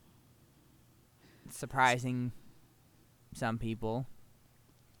 well, surprising some people,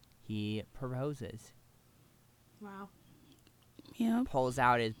 he proposes. Wow. Yep. Pulls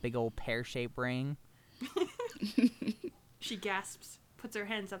out his big old pear-shaped ring. She gasps, puts her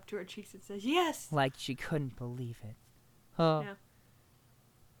hands up to her cheeks and says, yes! Like she couldn't believe it. Oh.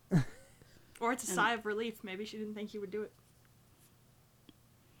 Yeah. Or it's a sigh of relief. Maybe she didn't think he would do it.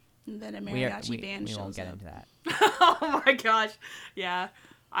 And then a We mariachi band we shows won't get up. into that. Oh my gosh. Yeah.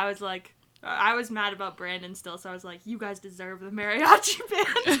 I was like, I was mad about Brandon still, so I was like, you guys deserve the mariachi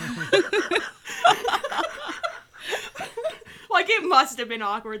band. Like, it must have been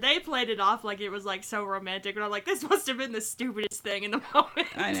awkward. They played it off like it was, like, so romantic, and I'm like, this must have been the stupidest thing in the moment.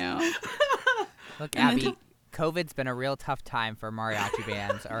 I know. Look, And then Abby, COVID's been a real tough time for mariachi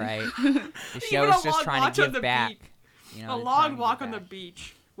bands, all right? The Even show's a just long trying walk to on give the back. beach. You A know, they're trying long to walk give on the back.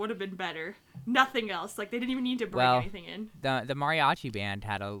 beach would have been better. Nothing else. Like, they didn't even need to bring Well, anything in. The mariachi band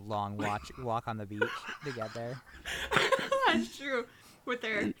had a long walk on the beach to get there. That's true. With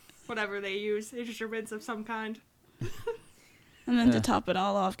their, whatever they use, instruments of some kind. And then to top it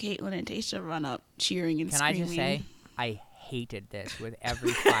all off, Caitlin and Tasha run up, cheering and Can screaming. I just say, I hated this with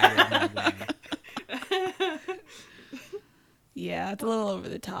every fiber of my being. Yeah, it's a little over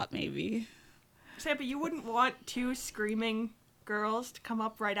the top, maybe. Sampa, you wouldn't want two screaming girls to come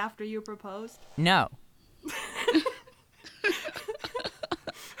up right after you proposed? No.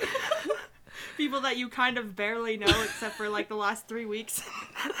 People that you kind of barely know except for, like, the last 3 weeks.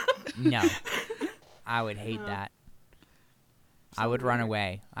 No. I would hate that. I would run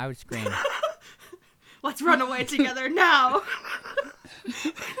away. I would scream. Let's run away together now!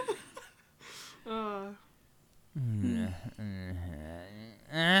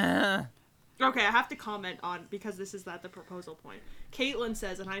 Okay, I have to comment on, because this is at the proposal point. Caitlin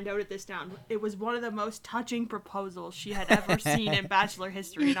says, and I noted this down, it was one of the most touching proposals she had ever seen in Bachelor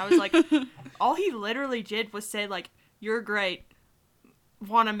history. And I was like, all he literally did was say, like, you're great,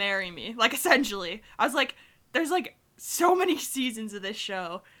 want to marry me. Like, essentially. I was like, there's, like, so many seasons of this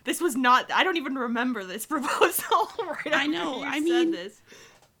show. This was not, I don't even remember this proposal right I know, after I you mean- said this.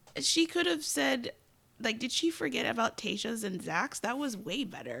 She could have said, like, did she forget about Tayshia's and Zach's? That was way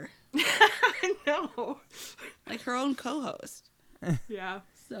better. I know. Like her own co-host. Yeah.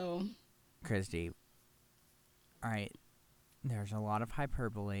 So, Christy, all right, there's a lot of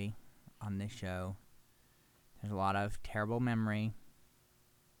hyperbole on this show. There's a lot of terrible memory.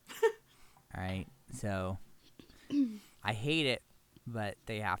 All right, so I hate it, but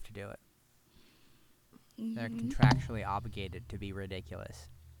they have to do it. They're contractually obligated to be ridiculous.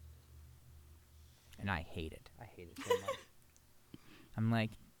 And I hate it. I hate it so much. I'm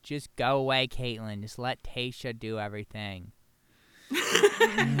like, just go away, Caitlin. Just let Tayshia do everything.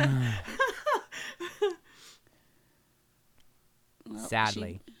 well,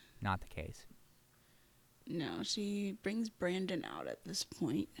 Sadly, not the case. she brings Brandon out at this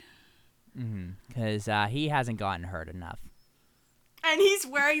point. Because he hasn't gotten hurt enough. And he's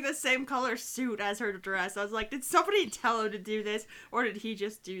wearing the same color suit as her dress. I was like, did somebody tell him to do this? Or did he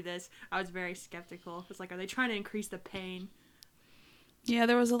just do this? I was very skeptical. I was like, are they trying to increase the pain? Yeah,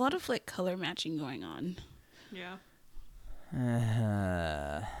 there was a lot of like color matching going on. Yeah.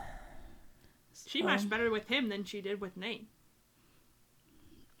 Uh, She matched better with him than she did with Nate.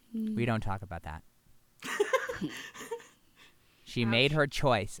 we don't talk about that. She made her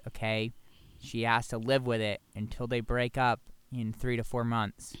choice, okay? She has to live with it until they break up in 3 to 4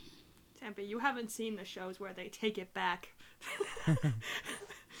 months. Tampa, you haven't seen the shows where they take it back.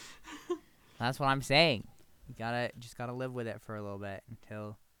 That's what I'm saying. You just gotta live with it for a little bit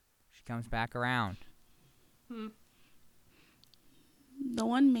until she comes back around. The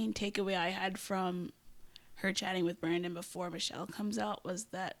one main takeaway I had from her chatting with Brandon before Michelle comes out was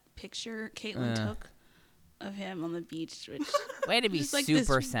that picture Caitlin took of him on the beach, which Way to be Just like this-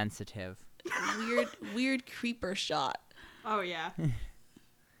 super sensitive. weird creeper shot. Oh, yeah.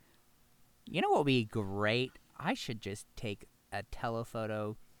 You know what would be great? I should just take a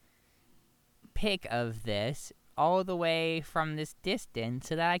telephoto pic of this all the way from this distance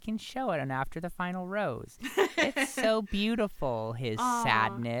so that I can show it on After the Final Rose. It's so beautiful, his Aw.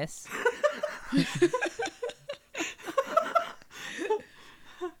 sadness.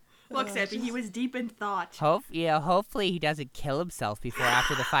 Look, Sappy, he was deep in thought. Hopefully he doesn't kill himself before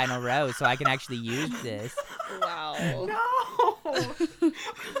After the Final Rose so I can actually use this. Wow. No!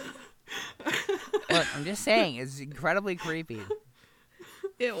 Look, I'm just saying, it's incredibly creepy.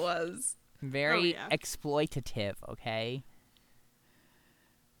 It was. Very yeah. exploitative, okay?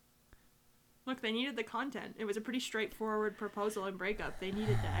 Look, they needed the content. It was a pretty straightforward proposal and breakup. They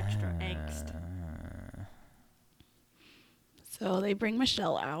needed the extra angst. So they bring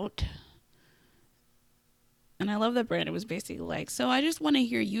Michelle out. And I love that Brandon was basically like, so I just want to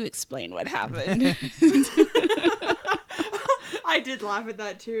hear you explain what happened. I did laugh at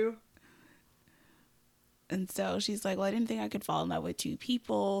that, too. And so she's like, well, I didn't think I could fall in love with two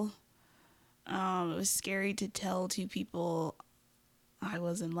people. It was scary to tell two people I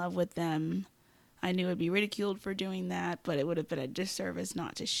was in love with them. I knew I'd be ridiculed for doing that, but it would have been a disservice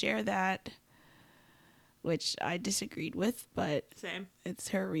not to share that, which I disagreed with, but Same. it's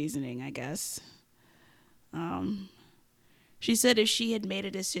her reasoning, I guess. She said if she had made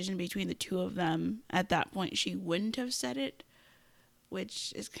a decision between the two of them at that point, she wouldn't have said it,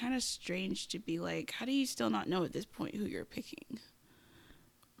 which is kind of strange to be like, how do you still not know at this point who you're picking?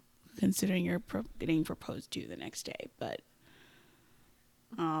 Considering you're getting proposed to the next day. But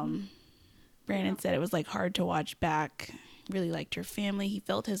Brandon said it was like hard to watch back. Really liked her family. He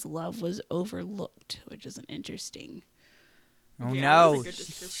felt his love was overlooked, which is an interesting. Oh Yeah, that was no, a good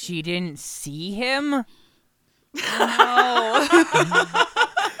description. she didn't see him?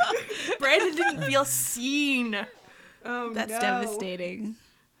 Brandon didn't feel seen. Oh, That's no. devastating.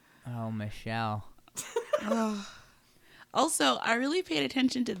 Oh, Michelle. Also, I really paid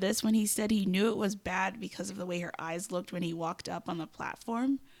attention to this when he said he knew it was bad because of the way her eyes looked when he walked up on the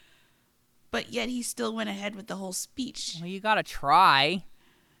platform. But yet he still went ahead with the whole speech. Well, you gotta try.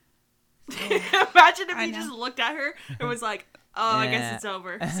 Imagine if I he know. just looked at her and was like, oh, I guess Yeah. it's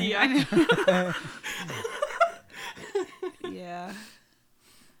over. See ya. Yeah.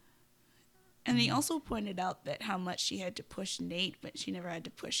 And he also pointed out that how much she had to push Nate, but she never had to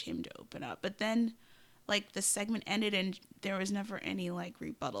push him to open up. But then like the segment ended and there was never any like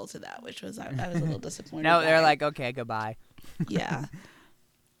rebuttal to that, which was I was a little disappointed. No, by. they're like, okay, goodbye. Yeah.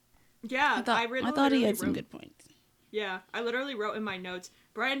 Yeah, I thought he had some good points. Yeah, I literally wrote in my notes,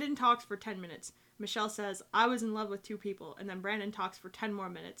 Brandon talks for 10 minutes. Michelle says, I was in love with 2 people. And then Brandon talks for 10 more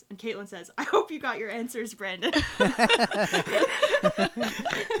minutes. And Caitlin says, I hope you got your answers, Brandon.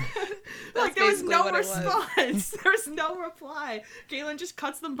 Like, there was no response. There was no reply. Caitlin just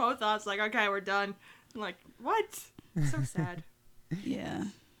cuts them both off. It's like, okay, we're done. I'm like, what? So sad. Yeah.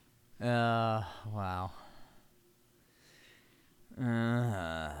 Wow.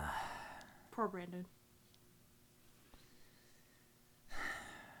 Poor Brandon.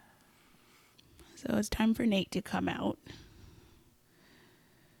 So it's time for Nate to come out.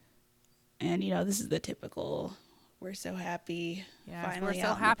 And, this is the typical, we're so happy. Yeah, finally we're so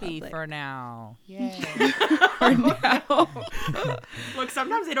out in the happy public. for now. Yay. For now. Look,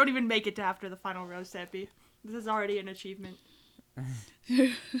 sometimes they don't even make it to after the final rose, Seppi. This is already an achievement.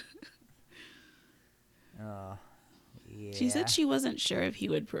 Oh, yeah. She said she wasn't sure if he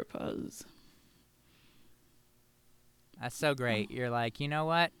would propose. That's so great. You're like, you know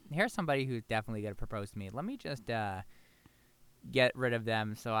what? Here's somebody who's definitely going to propose to me. Let me just get rid of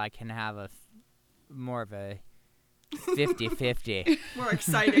them so I can have more of a 50-50. More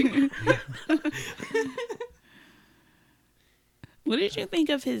exciting. What did you think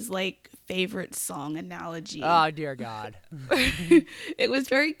of his, favorite song analogy? Oh, dear God. It was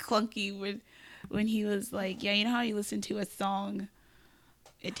very clunky when he was like, yeah, you know how you listen to a song,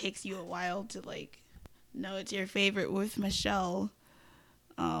 it takes you a while to, know it's your favorite with Michelle.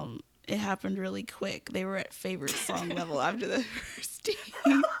 It happened really quick. They were at favorite song level after the first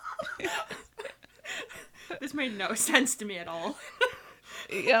team. This made no sense to me at all.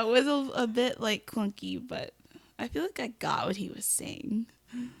 Yeah, it was a bit clunky, but I feel like I got what he was saying.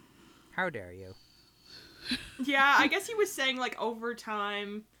 How dare you? Yeah, I guess he was saying over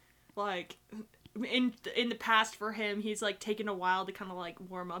time, in the past for him, he's taken a while to kind of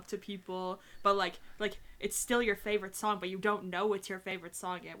warm up to people, but like it's still your favorite song, but you don't know it's your favorite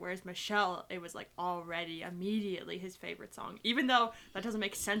song yet. Whereas Michelle, it was already immediately his favorite song, even though that doesn't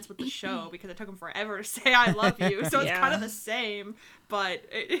make sense with the show because it took him forever to say I love you. So it's kind of the same, but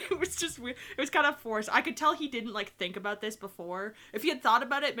it was just weird. It was kind of forced. I could tell he didn't think about this before. If he had thought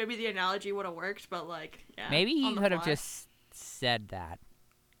about it, maybe the analogy would have worked. But yeah, maybe he could have just said that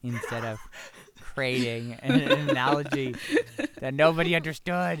instead of creating an analogy that nobody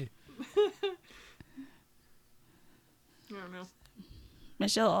understood. I don't know.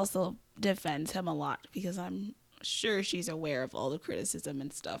 Michelle also defends him a lot because I'm sure she's aware of all the criticism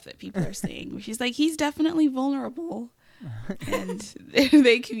and stuff that people are saying. She's like, he's definitely vulnerable. And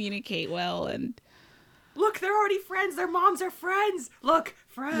they communicate well. And look, they're already friends. Their moms are friends. Look,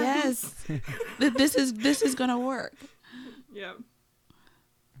 friends. yes, this is gonna work. Yeah.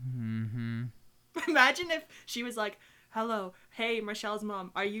 Mm-hmm. Imagine if she was like, hello, hey, Michelle's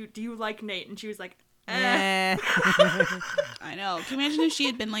mom, do you like Nate? And she was like, Eh. I know. Can you imagine if she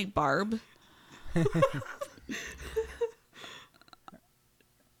had been like Barb?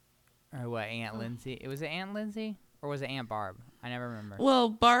 Or what, Aunt Lindsay? Was it Aunt Lindsay? Or was it Aunt Barb? I never remember. Well,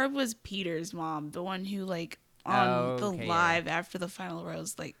 Barb was Peter's mom, the one who on the okay, live after the final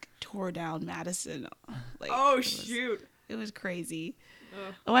rose tore down Madison. Shoot. It was crazy.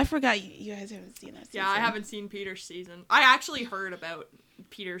 Ugh. Oh, I forgot you guys haven't seen that season. Yeah, I haven't seen Peter's season. I actually heard about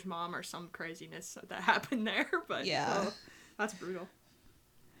Peter's mom or some craziness that happened there, but yeah, that's brutal.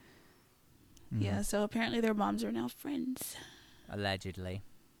 Yeah, so apparently their moms are now friends. Allegedly.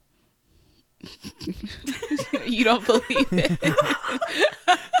 You don't believe it?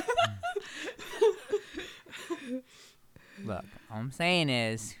 Look, all I'm saying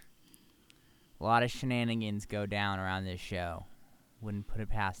is a lot of shenanigans go down around this show. Wouldn't put it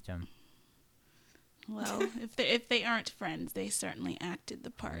past them. Well, if they aren't friends, they certainly acted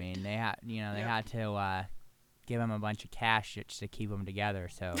the part. I mean, they had to give him a bunch of cash just to keep them together.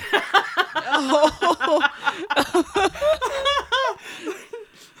 So.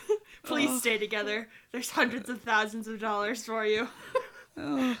 Please stay together. There's hundreds of thousands of dollars for you.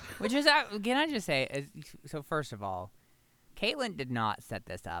 Which is, can I just say, so first of all, Caitlin did not set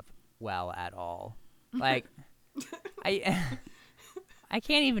this up well at all. I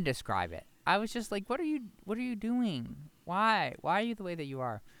can't even describe it. I was just like, what are you doing? Why are you the way that you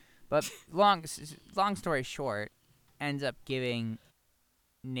are? But long story short, ends up giving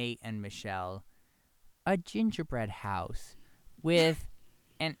Nate and Michelle a gingerbread house with,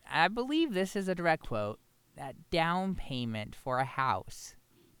 and I believe this is a direct quote, that down payment for a house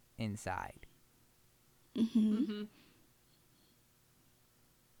inside. Mm-hmm. Mm-hmm.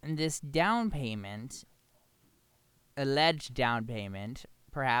 this down payment, alleged down payment,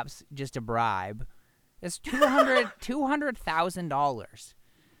 perhaps just a bribe, is $200,000.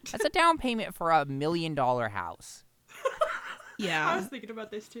 That's a down payment for $1 million house. Yeah. I was thinking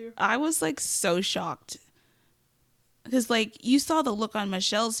about this too. I was like so shocked. Because like you saw the look on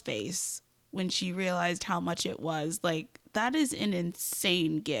Michelle's face when she realized how much it was. Like that is an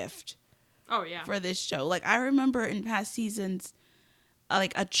insane gift Oh yeah. for this show. Like I remember in past seasons,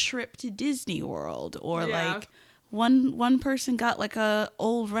 like a trip to Disney World, or Yeah. like one person got like a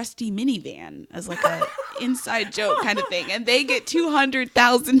old rusty minivan as like a inside joke kind of thing, and they get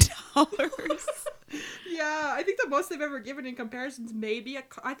 $200,000. Yeah, I think the most they've ever given in comparisons maybe a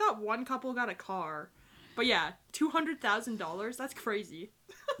car. I thought one couple got a car. But yeah, $200,000, that's crazy.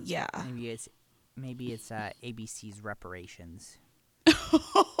 Yeah. Maybe it's ABC's reparations.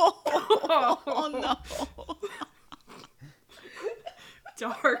 Oh no.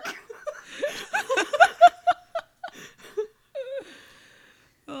 Dark.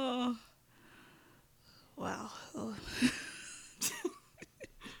 Oh. Wow. Oh.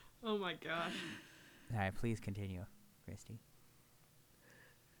 Oh my gosh. All right, please continue, Christy.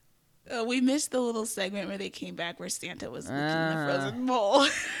 We missed the little segment where they came back where Santa was licking the frozen bowl.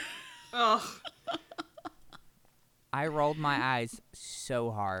 Ugh. I rolled my eyes so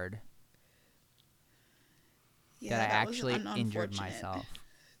hard that I was actually injured unfortunate.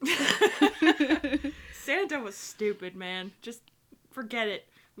 myself. Santa was stupid, man. Just forget it.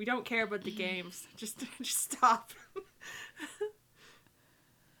 We don't care about the games. Just stop.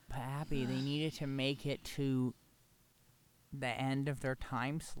 But Abby, they needed to make it to the end of their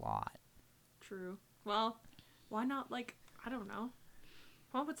time slot. True. Well, why not, like, I don't know.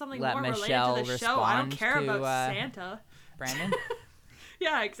 Come up with something Let more Michelle related to the show. I don't respond care to, about Santa. Brandon?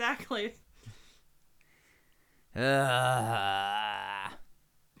 Yeah, exactly. Ugh.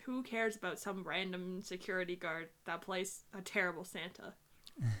 Who cares about some random security guard that plays a terrible Santa?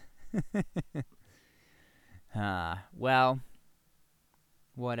 Well,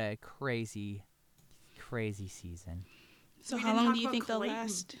 what a crazy, crazy season. So We how didn't long talk do you about think they'll Clayton.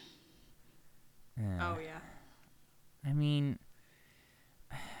 last? Oh, yeah. I mean,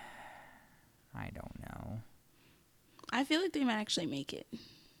 I don't know. I feel like they might actually make it.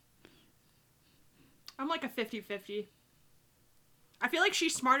 I'm like a 50-50. I feel like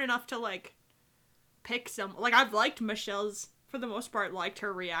she's smart enough to, like, pick some... Like, I've liked Michelle's, for the most part, liked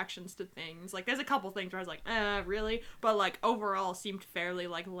her reactions to things. Like, there's a couple things where I was like, really? But, like, overall seemed fairly,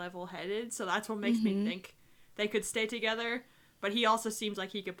 like, level-headed. So that's what makes me think they could stay together. But he also seems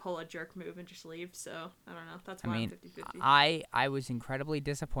like he could pull a jerk move and just leave. So, I don't know. That's why I'm 50-50. I was incredibly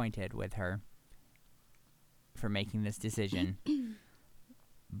disappointed with her for making this decision.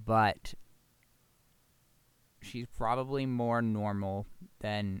 But she's probably more normal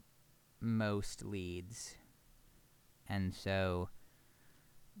than most leads. And so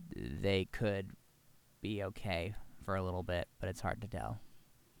they could be okay for a little bit, but it's hard to tell.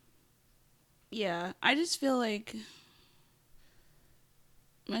 Yeah, I just feel like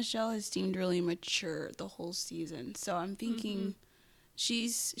Michelle has seemed really mature the whole season. So I'm thinking she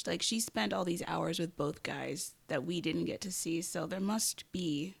spent all these hours with both guys that we didn't get to see. So there must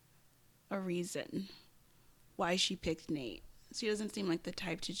be a reason why she picked Nate. She doesn't seem like the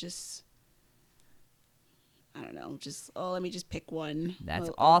type to just, I don't know, let me just pick one. That's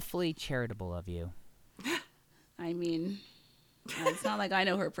Well, awfully charitable of you. I mean, it's not like I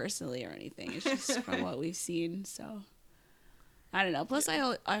know her personally or anything. It's just from what we've seen. So I don't know. Plus,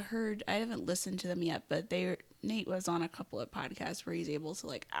 I heard, I haven't listened to them yet, but Nate was on a couple of podcasts where he's able to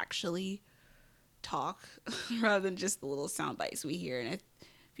like actually talk rather than just the little sound bites we hear. And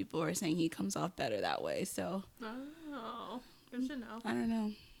people were saying he comes off better that way. So Oh, good to know. I don't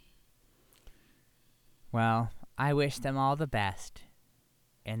know. Well, I wish them all the best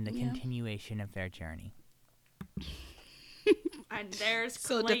in the Yeah. continuation of their journey. And there's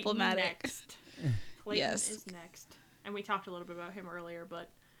So Clayton diplomatic. next. Clayton Yes. is next. And we talked a little bit about him earlier, but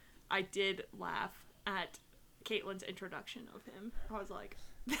I did laugh at Caitlin's introduction of him. I was like,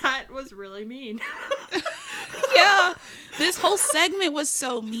 that was really mean. Yeah, this whole segment was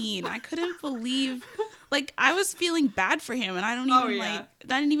so mean. I couldn't believe, like, I was feeling bad for him, and I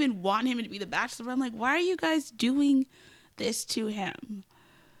didn't even want him to be the bachelor. But I'm like, why are you guys doing this to him?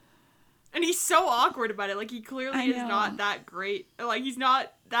 And he's so awkward about it. Like, he clearly I is know. not that great. Like, he's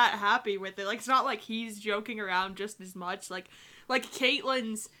not that happy with it. Like, it's not like he's joking around just as much. Like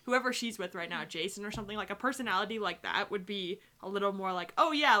Caitlin's, whoever she's with right now, Jason or something, like, a personality like that would be a little more like,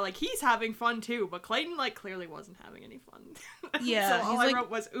 oh, yeah, like, he's having fun, too. But Clayton, like, clearly wasn't having any fun. Yeah, So all he's I like- wrote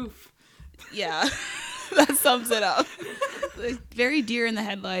was, oof. Yeah, that sums it up. very deer in the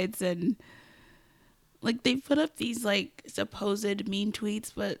headlights, and like they put up these like supposed mean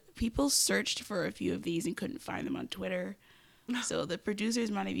tweets, but people searched for a few of these and couldn't find them on Twitter. So the producers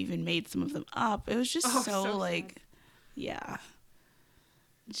might have even made some of them up. It was just so like, sad. yeah,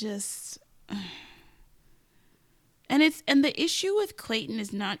 just. And the issue with Clayton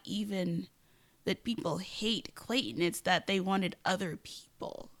is not even that people hate Clayton; it's that they wanted other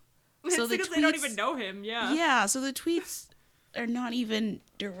people. So the because they don't even know him. Yeah. Yeah, so the tweets are not even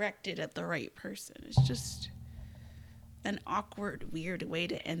directed at the right person. It's just an awkward, weird way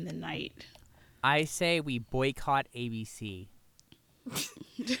to end the night. I say we boycott ABC.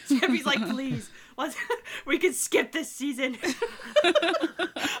 He's like, please, we can skip this season.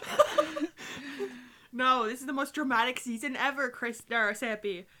 No, this is the most dramatic season ever,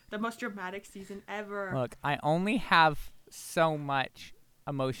 Sappy. The most dramatic season ever. Look, I only have so much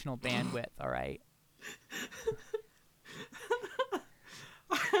emotional bandwidth, all right?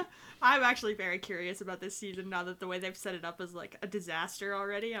 I'm actually very curious about this season now that the way they've set it up is like a disaster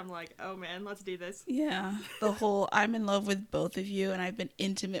already. I'm like, oh man, let's do this. Yeah, the whole I'm in love with both of you and I've been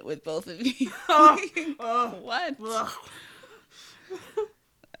intimate with both of you. What?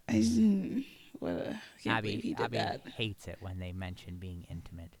 I can't believe he did Abby that. hates it when they mention being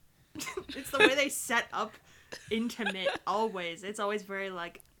intimate. It's the way they set up intimate always. It's always very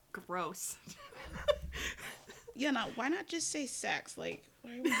like gross. Yeah, no, why not just say sex? Like,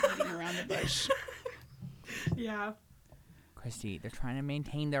 why are we beating around the bush? Yeah. Christy, they're trying to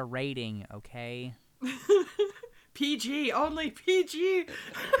maintain their rating, okay? PG, only PG.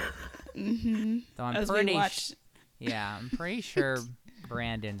 Mm-hmm. So I'm As we pretty watch. I'm pretty sure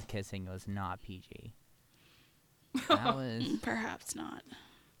Brandon's kissing was not PG. That was Perhaps not.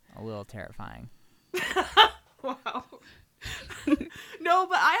 a little terrifying. Wow. No,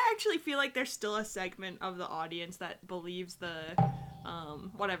 but I actually feel like there's still a segment of the audience that believes the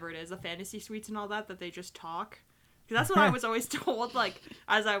whatever it is, the fantasy suites and all that they just talk. Because that's what I was always told, like,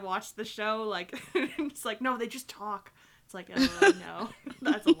 as I watched the show, like, it's like, no, they just talk. It's like, oh, no,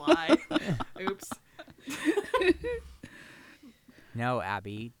 that's a lie. Oops. No,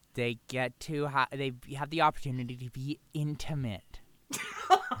 Abby, they get to they have the opportunity to be intimate.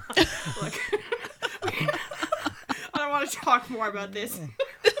 Look, I don't want to talk more about this.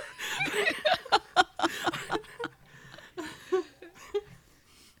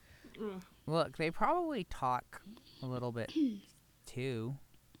 Look, they probably talk a little bit too.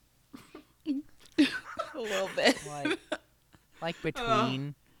 A little bit. Like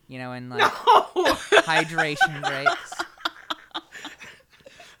between, and like No! hydration breaks.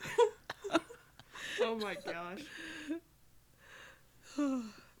 Oh my gosh.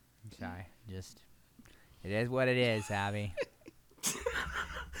 I'm sorry, it is what it is, Abby.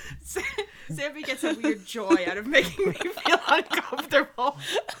 Sammy gets a weird joy out of making me feel uncomfortable.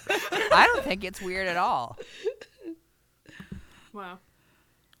 I don't think it's weird at all. Wow.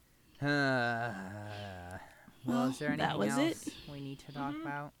 Well, is there that anything was else it. we need to talk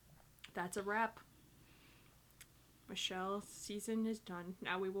about? That's a wrap. Michelle's season is done.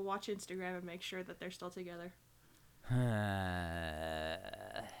 Now we will watch Instagram and make sure that they're still together.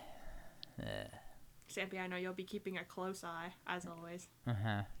 Sampy, I know you'll be keeping a close eye, as always.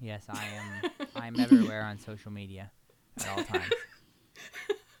 Yes, I am. I'm everywhere on social media at all times.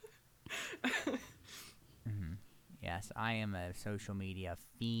 Yes, I am a social media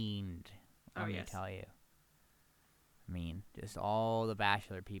fiend. Let me tell you. I mean, just all the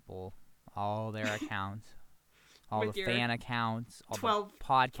Bachelor people, all their accounts, all With the your fan accounts, all 12 the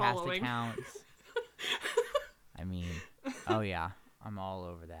podcast following. accounts. I mean, oh yeah, I'm all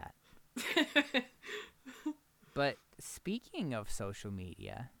over that. But speaking of social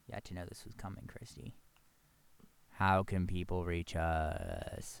media, you had to know this was coming, Christy. How can people reach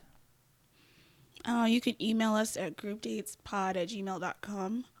us? You can email us at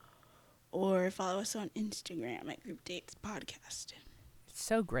groupdatespod@gmail.com or follow us on Instagram at groupdatespodcast. It's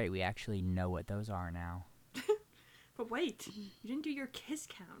so great we actually know what those are now. But wait, you didn't do your kiss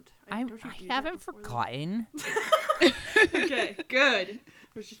count. I Don't you do that haven't before forgotten. Okay, good.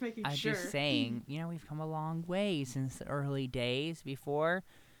 I was just making I'm sure. just saying, we've come a long way since the early days before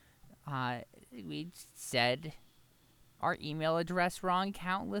we said our email address wrong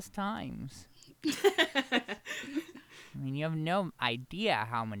countless times. I mean, you have no idea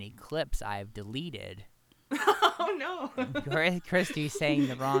how many clips I've deleted. Oh no. Christy's saying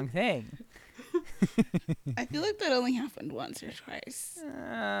the wrong thing. I feel like that only happened once or twice.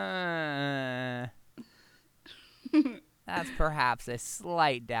 That's perhaps a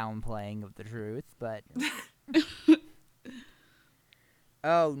slight downplaying of the truth, but...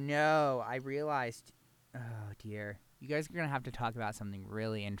 Oh, no. I realized... Oh, dear. you guys are going to have to talk about something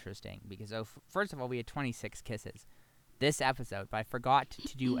really interesting because, first of all, we had 26 kisses this episode, but I forgot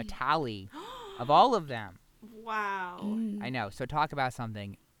to do a tally of all of them. Wow. I know. So talk about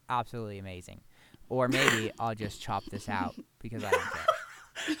something absolutely amazing. Or maybe I'll just chop this out because I don't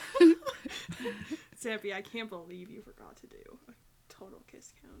care. Zappy, I can't believe you forgot to do a total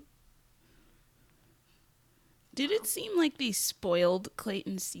kiss count. Did it seem like they spoiled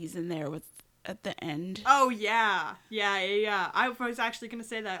Clayton's season there at the end? Oh, yeah. Yeah. I was actually going to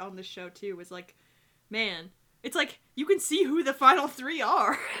say that on the show, too. Was like, man, it's like you can see who the final 3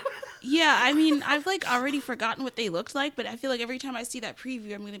 are. Yeah, I mean, I've like already forgotten what they looked like, but I feel like every time I see that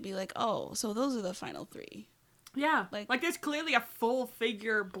preview, I'm going to be like, oh, so those are the final 3. Yeah. Like there's clearly a full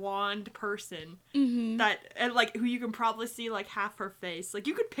figure blonde person Mm-hmm. that, and like, who you can probably see like half her face. Like,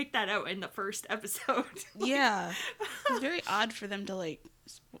 you could pick that out in the first episode. Yeah. It's very odd for them to like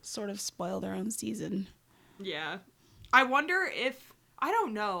sort of spoil their own season. Yeah. I wonder if, I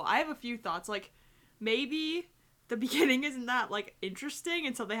don't know. I have a few thoughts. Like, maybe the beginning isn't that, like, interesting,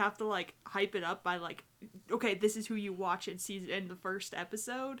 and so they have to, like, hype it up by, like, okay, this is who you watch in the first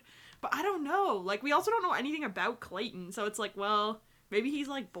episode. But I don't know. Like, we also don't know anything about Clayton, so it's like, well, maybe he's,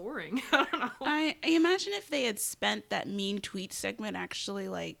 like, boring. I don't know. I imagine if they had spent that mean tweet segment actually,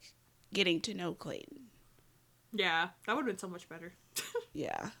 like, getting to know Clayton. Yeah, that would have been so much better.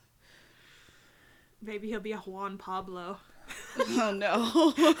 Yeah. Maybe he'll be a Juan Pablo. Oh,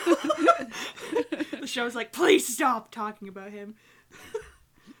 no. The show's like, please stop talking about him.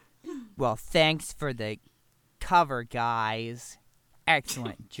 Well, thanks for the cover, guys.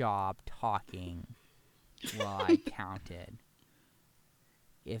 Excellent job talking. Well, I counted.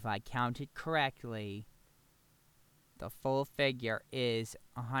 If I counted correctly, the full figure is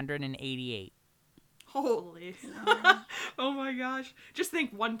 188. Holy. Oh my gosh. Just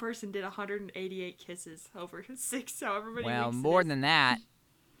think one person did 188 kisses over 6, however many Well, weeks it more is. than that.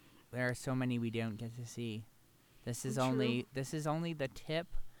 There are so many we don't get to see. This is True. only the tip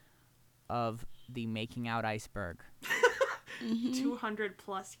of the making out iceberg. 200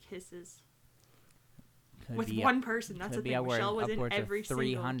 plus kisses. Could With be one person. That's the could be thing. Michelle was in upwards every of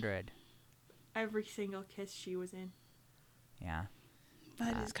 300. every single kiss she was in. Yeah.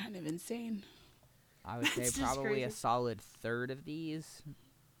 That is kind of insane. I would say It's just probably crazy. a solid third of these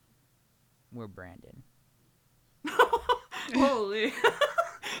were Brandon. Holy.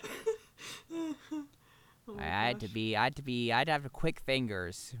 Oh my I'd gosh. have quick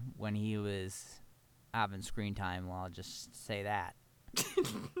fingers when he was having screen time. Well, I'll just say that.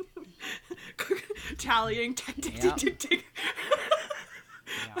 Tallying. Tick, tick, Yep. tick, tick, tick.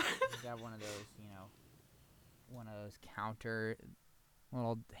 Yeah, just have one of those, one of those counter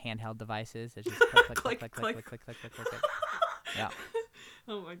little handheld devices that just click, click, click, click, click, click, click, click, click, click, click. Yeah.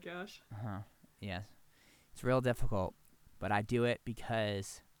 Oh my gosh. Uh-huh. Yes. It's real difficult, but I do it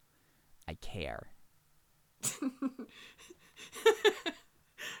because I care.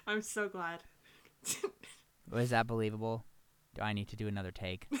 I'm so glad. Was that believable? Do I need to do another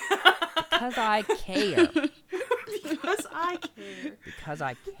take? Because I care. Because I care. Because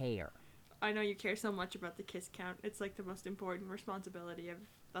I care. I know you care so much about the kiss count. It's like the most important responsibility of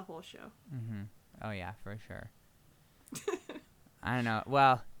the whole show. Mm-hmm. Oh, yeah, for sure. I don't know.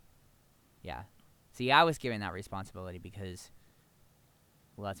 Well, yeah. See, I was given that responsibility because,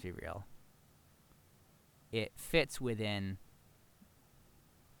 let's be real, it fits within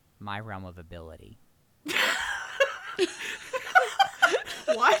my realm of ability.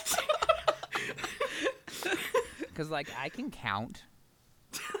 What? Because, like, I can count.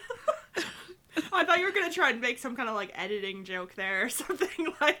 I thought you were gonna try and make some kind of like editing joke there or something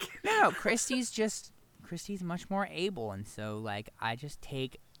like. No, Christy's much more able, and so, like, I just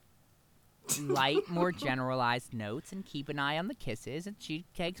take light, more generalized notes and keep an eye on the kisses, and she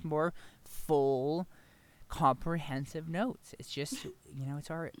takes more full, comprehensive notes. It's just,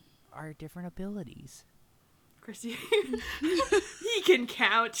 it's our different abilities. Chrissy, he can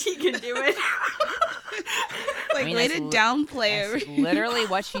count. He can do it. Like, I mean, way that's to li- downplay That's it. literally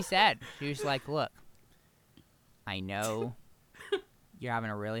what she said. She was like, look, I know you're having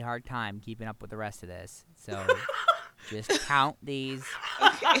a really hard time keeping up with the rest of this, so just count these,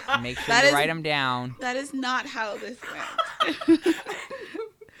 and make sure That you is- write them down. That is not how this went.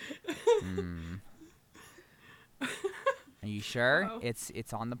 Are you sure? Wow.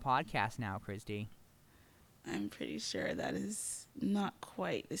 It's on the podcast now, Christy. I'm pretty sure that is not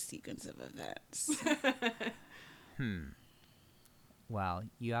quite the sequence of events. Well,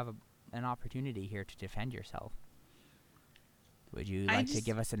 you have an opportunity here to defend yourself. Would you I like to just-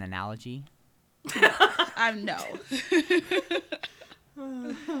 give us an analogy? No.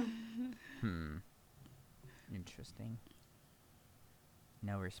 Interesting.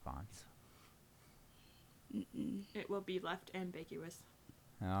 No response. Mm-mm. It will be left ambiguous.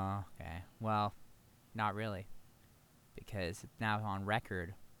 Oh, okay. Well, not really. Because it's now on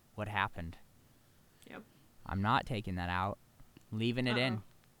record what happened. Yep. I'm not taking that out. Leaving it in.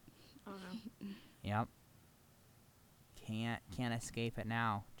 Oh no. Yep. Can't escape it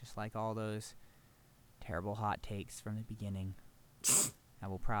now. Just like all those terrible hot takes from the beginning. I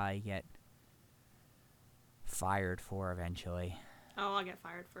will probably get fired for eventually. Oh, I'll get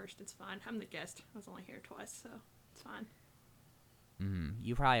fired first. It's fine. I'm the guest. I was only here twice, so it's fine.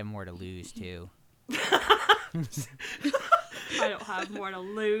 You probably have more to lose too. I don't have more to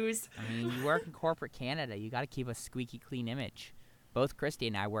lose. I mean, you work in corporate Canada. You got to keep a squeaky clean image. Both Christy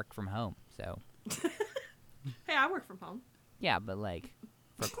and I work from home, so. Hey, I work from home. Yeah, but like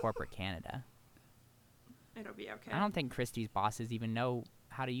for corporate Canada. It'll be okay. I don't think Christy's bosses even know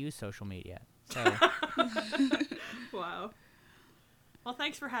how to use social media. So. Wow. Well,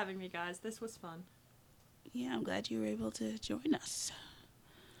 thanks for having me, guys. This was fun. Yeah, I'm glad you were able to join us.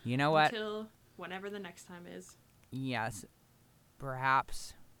 You know what? Until whenever the next time is. Yes,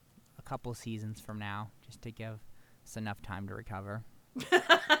 perhaps a couple seasons from now, just to give us enough time to recover.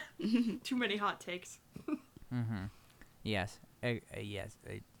 Too many hot takes. Yes, yes,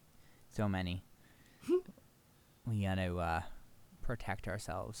 so many. We gotta protect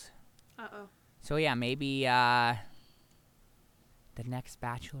ourselves. Uh-oh. So yeah, maybe the next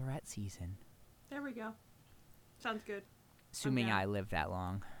Bachelorette season. There we go. Sounds good. Assuming down. I live that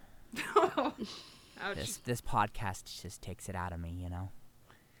long. Ouch. This podcast just takes it out of me, you know.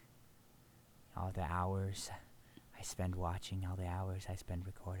 All the hours I spend watching, all the hours I spend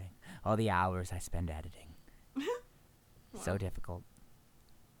recording, all the hours I spend editing. So Wow. difficult.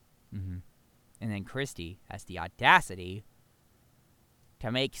 And then Christy has the audacity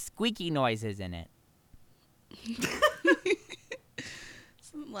to make squeaky noises in it.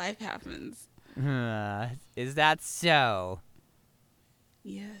 Life happens. Is that so?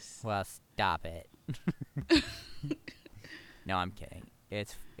 Yes. Well, stop it. No, I'm kidding.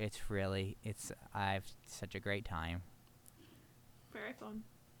 It's really I have such a great time. Very fun.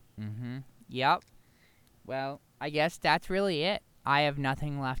 Yep. Well, I guess that's really it. I have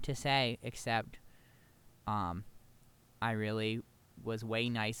nothing left to say except I really was way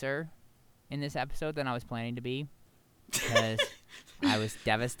nicer in this episode than I was planning to be because I was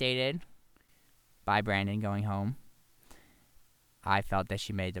devastated by Brandon going home. I felt that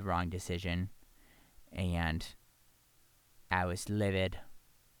she made the wrong decision and I was livid.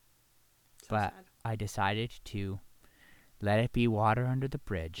 So But sad. I decided to let it be water under the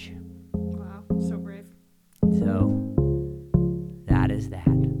bridge. Wow. So brave. So, that is that.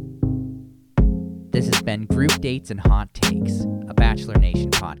 This has been Group Dates and Hot Takes, a Bachelor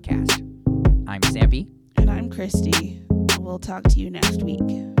Nation podcast. I'm Sampy. And I'm Christy. We'll talk to you next week.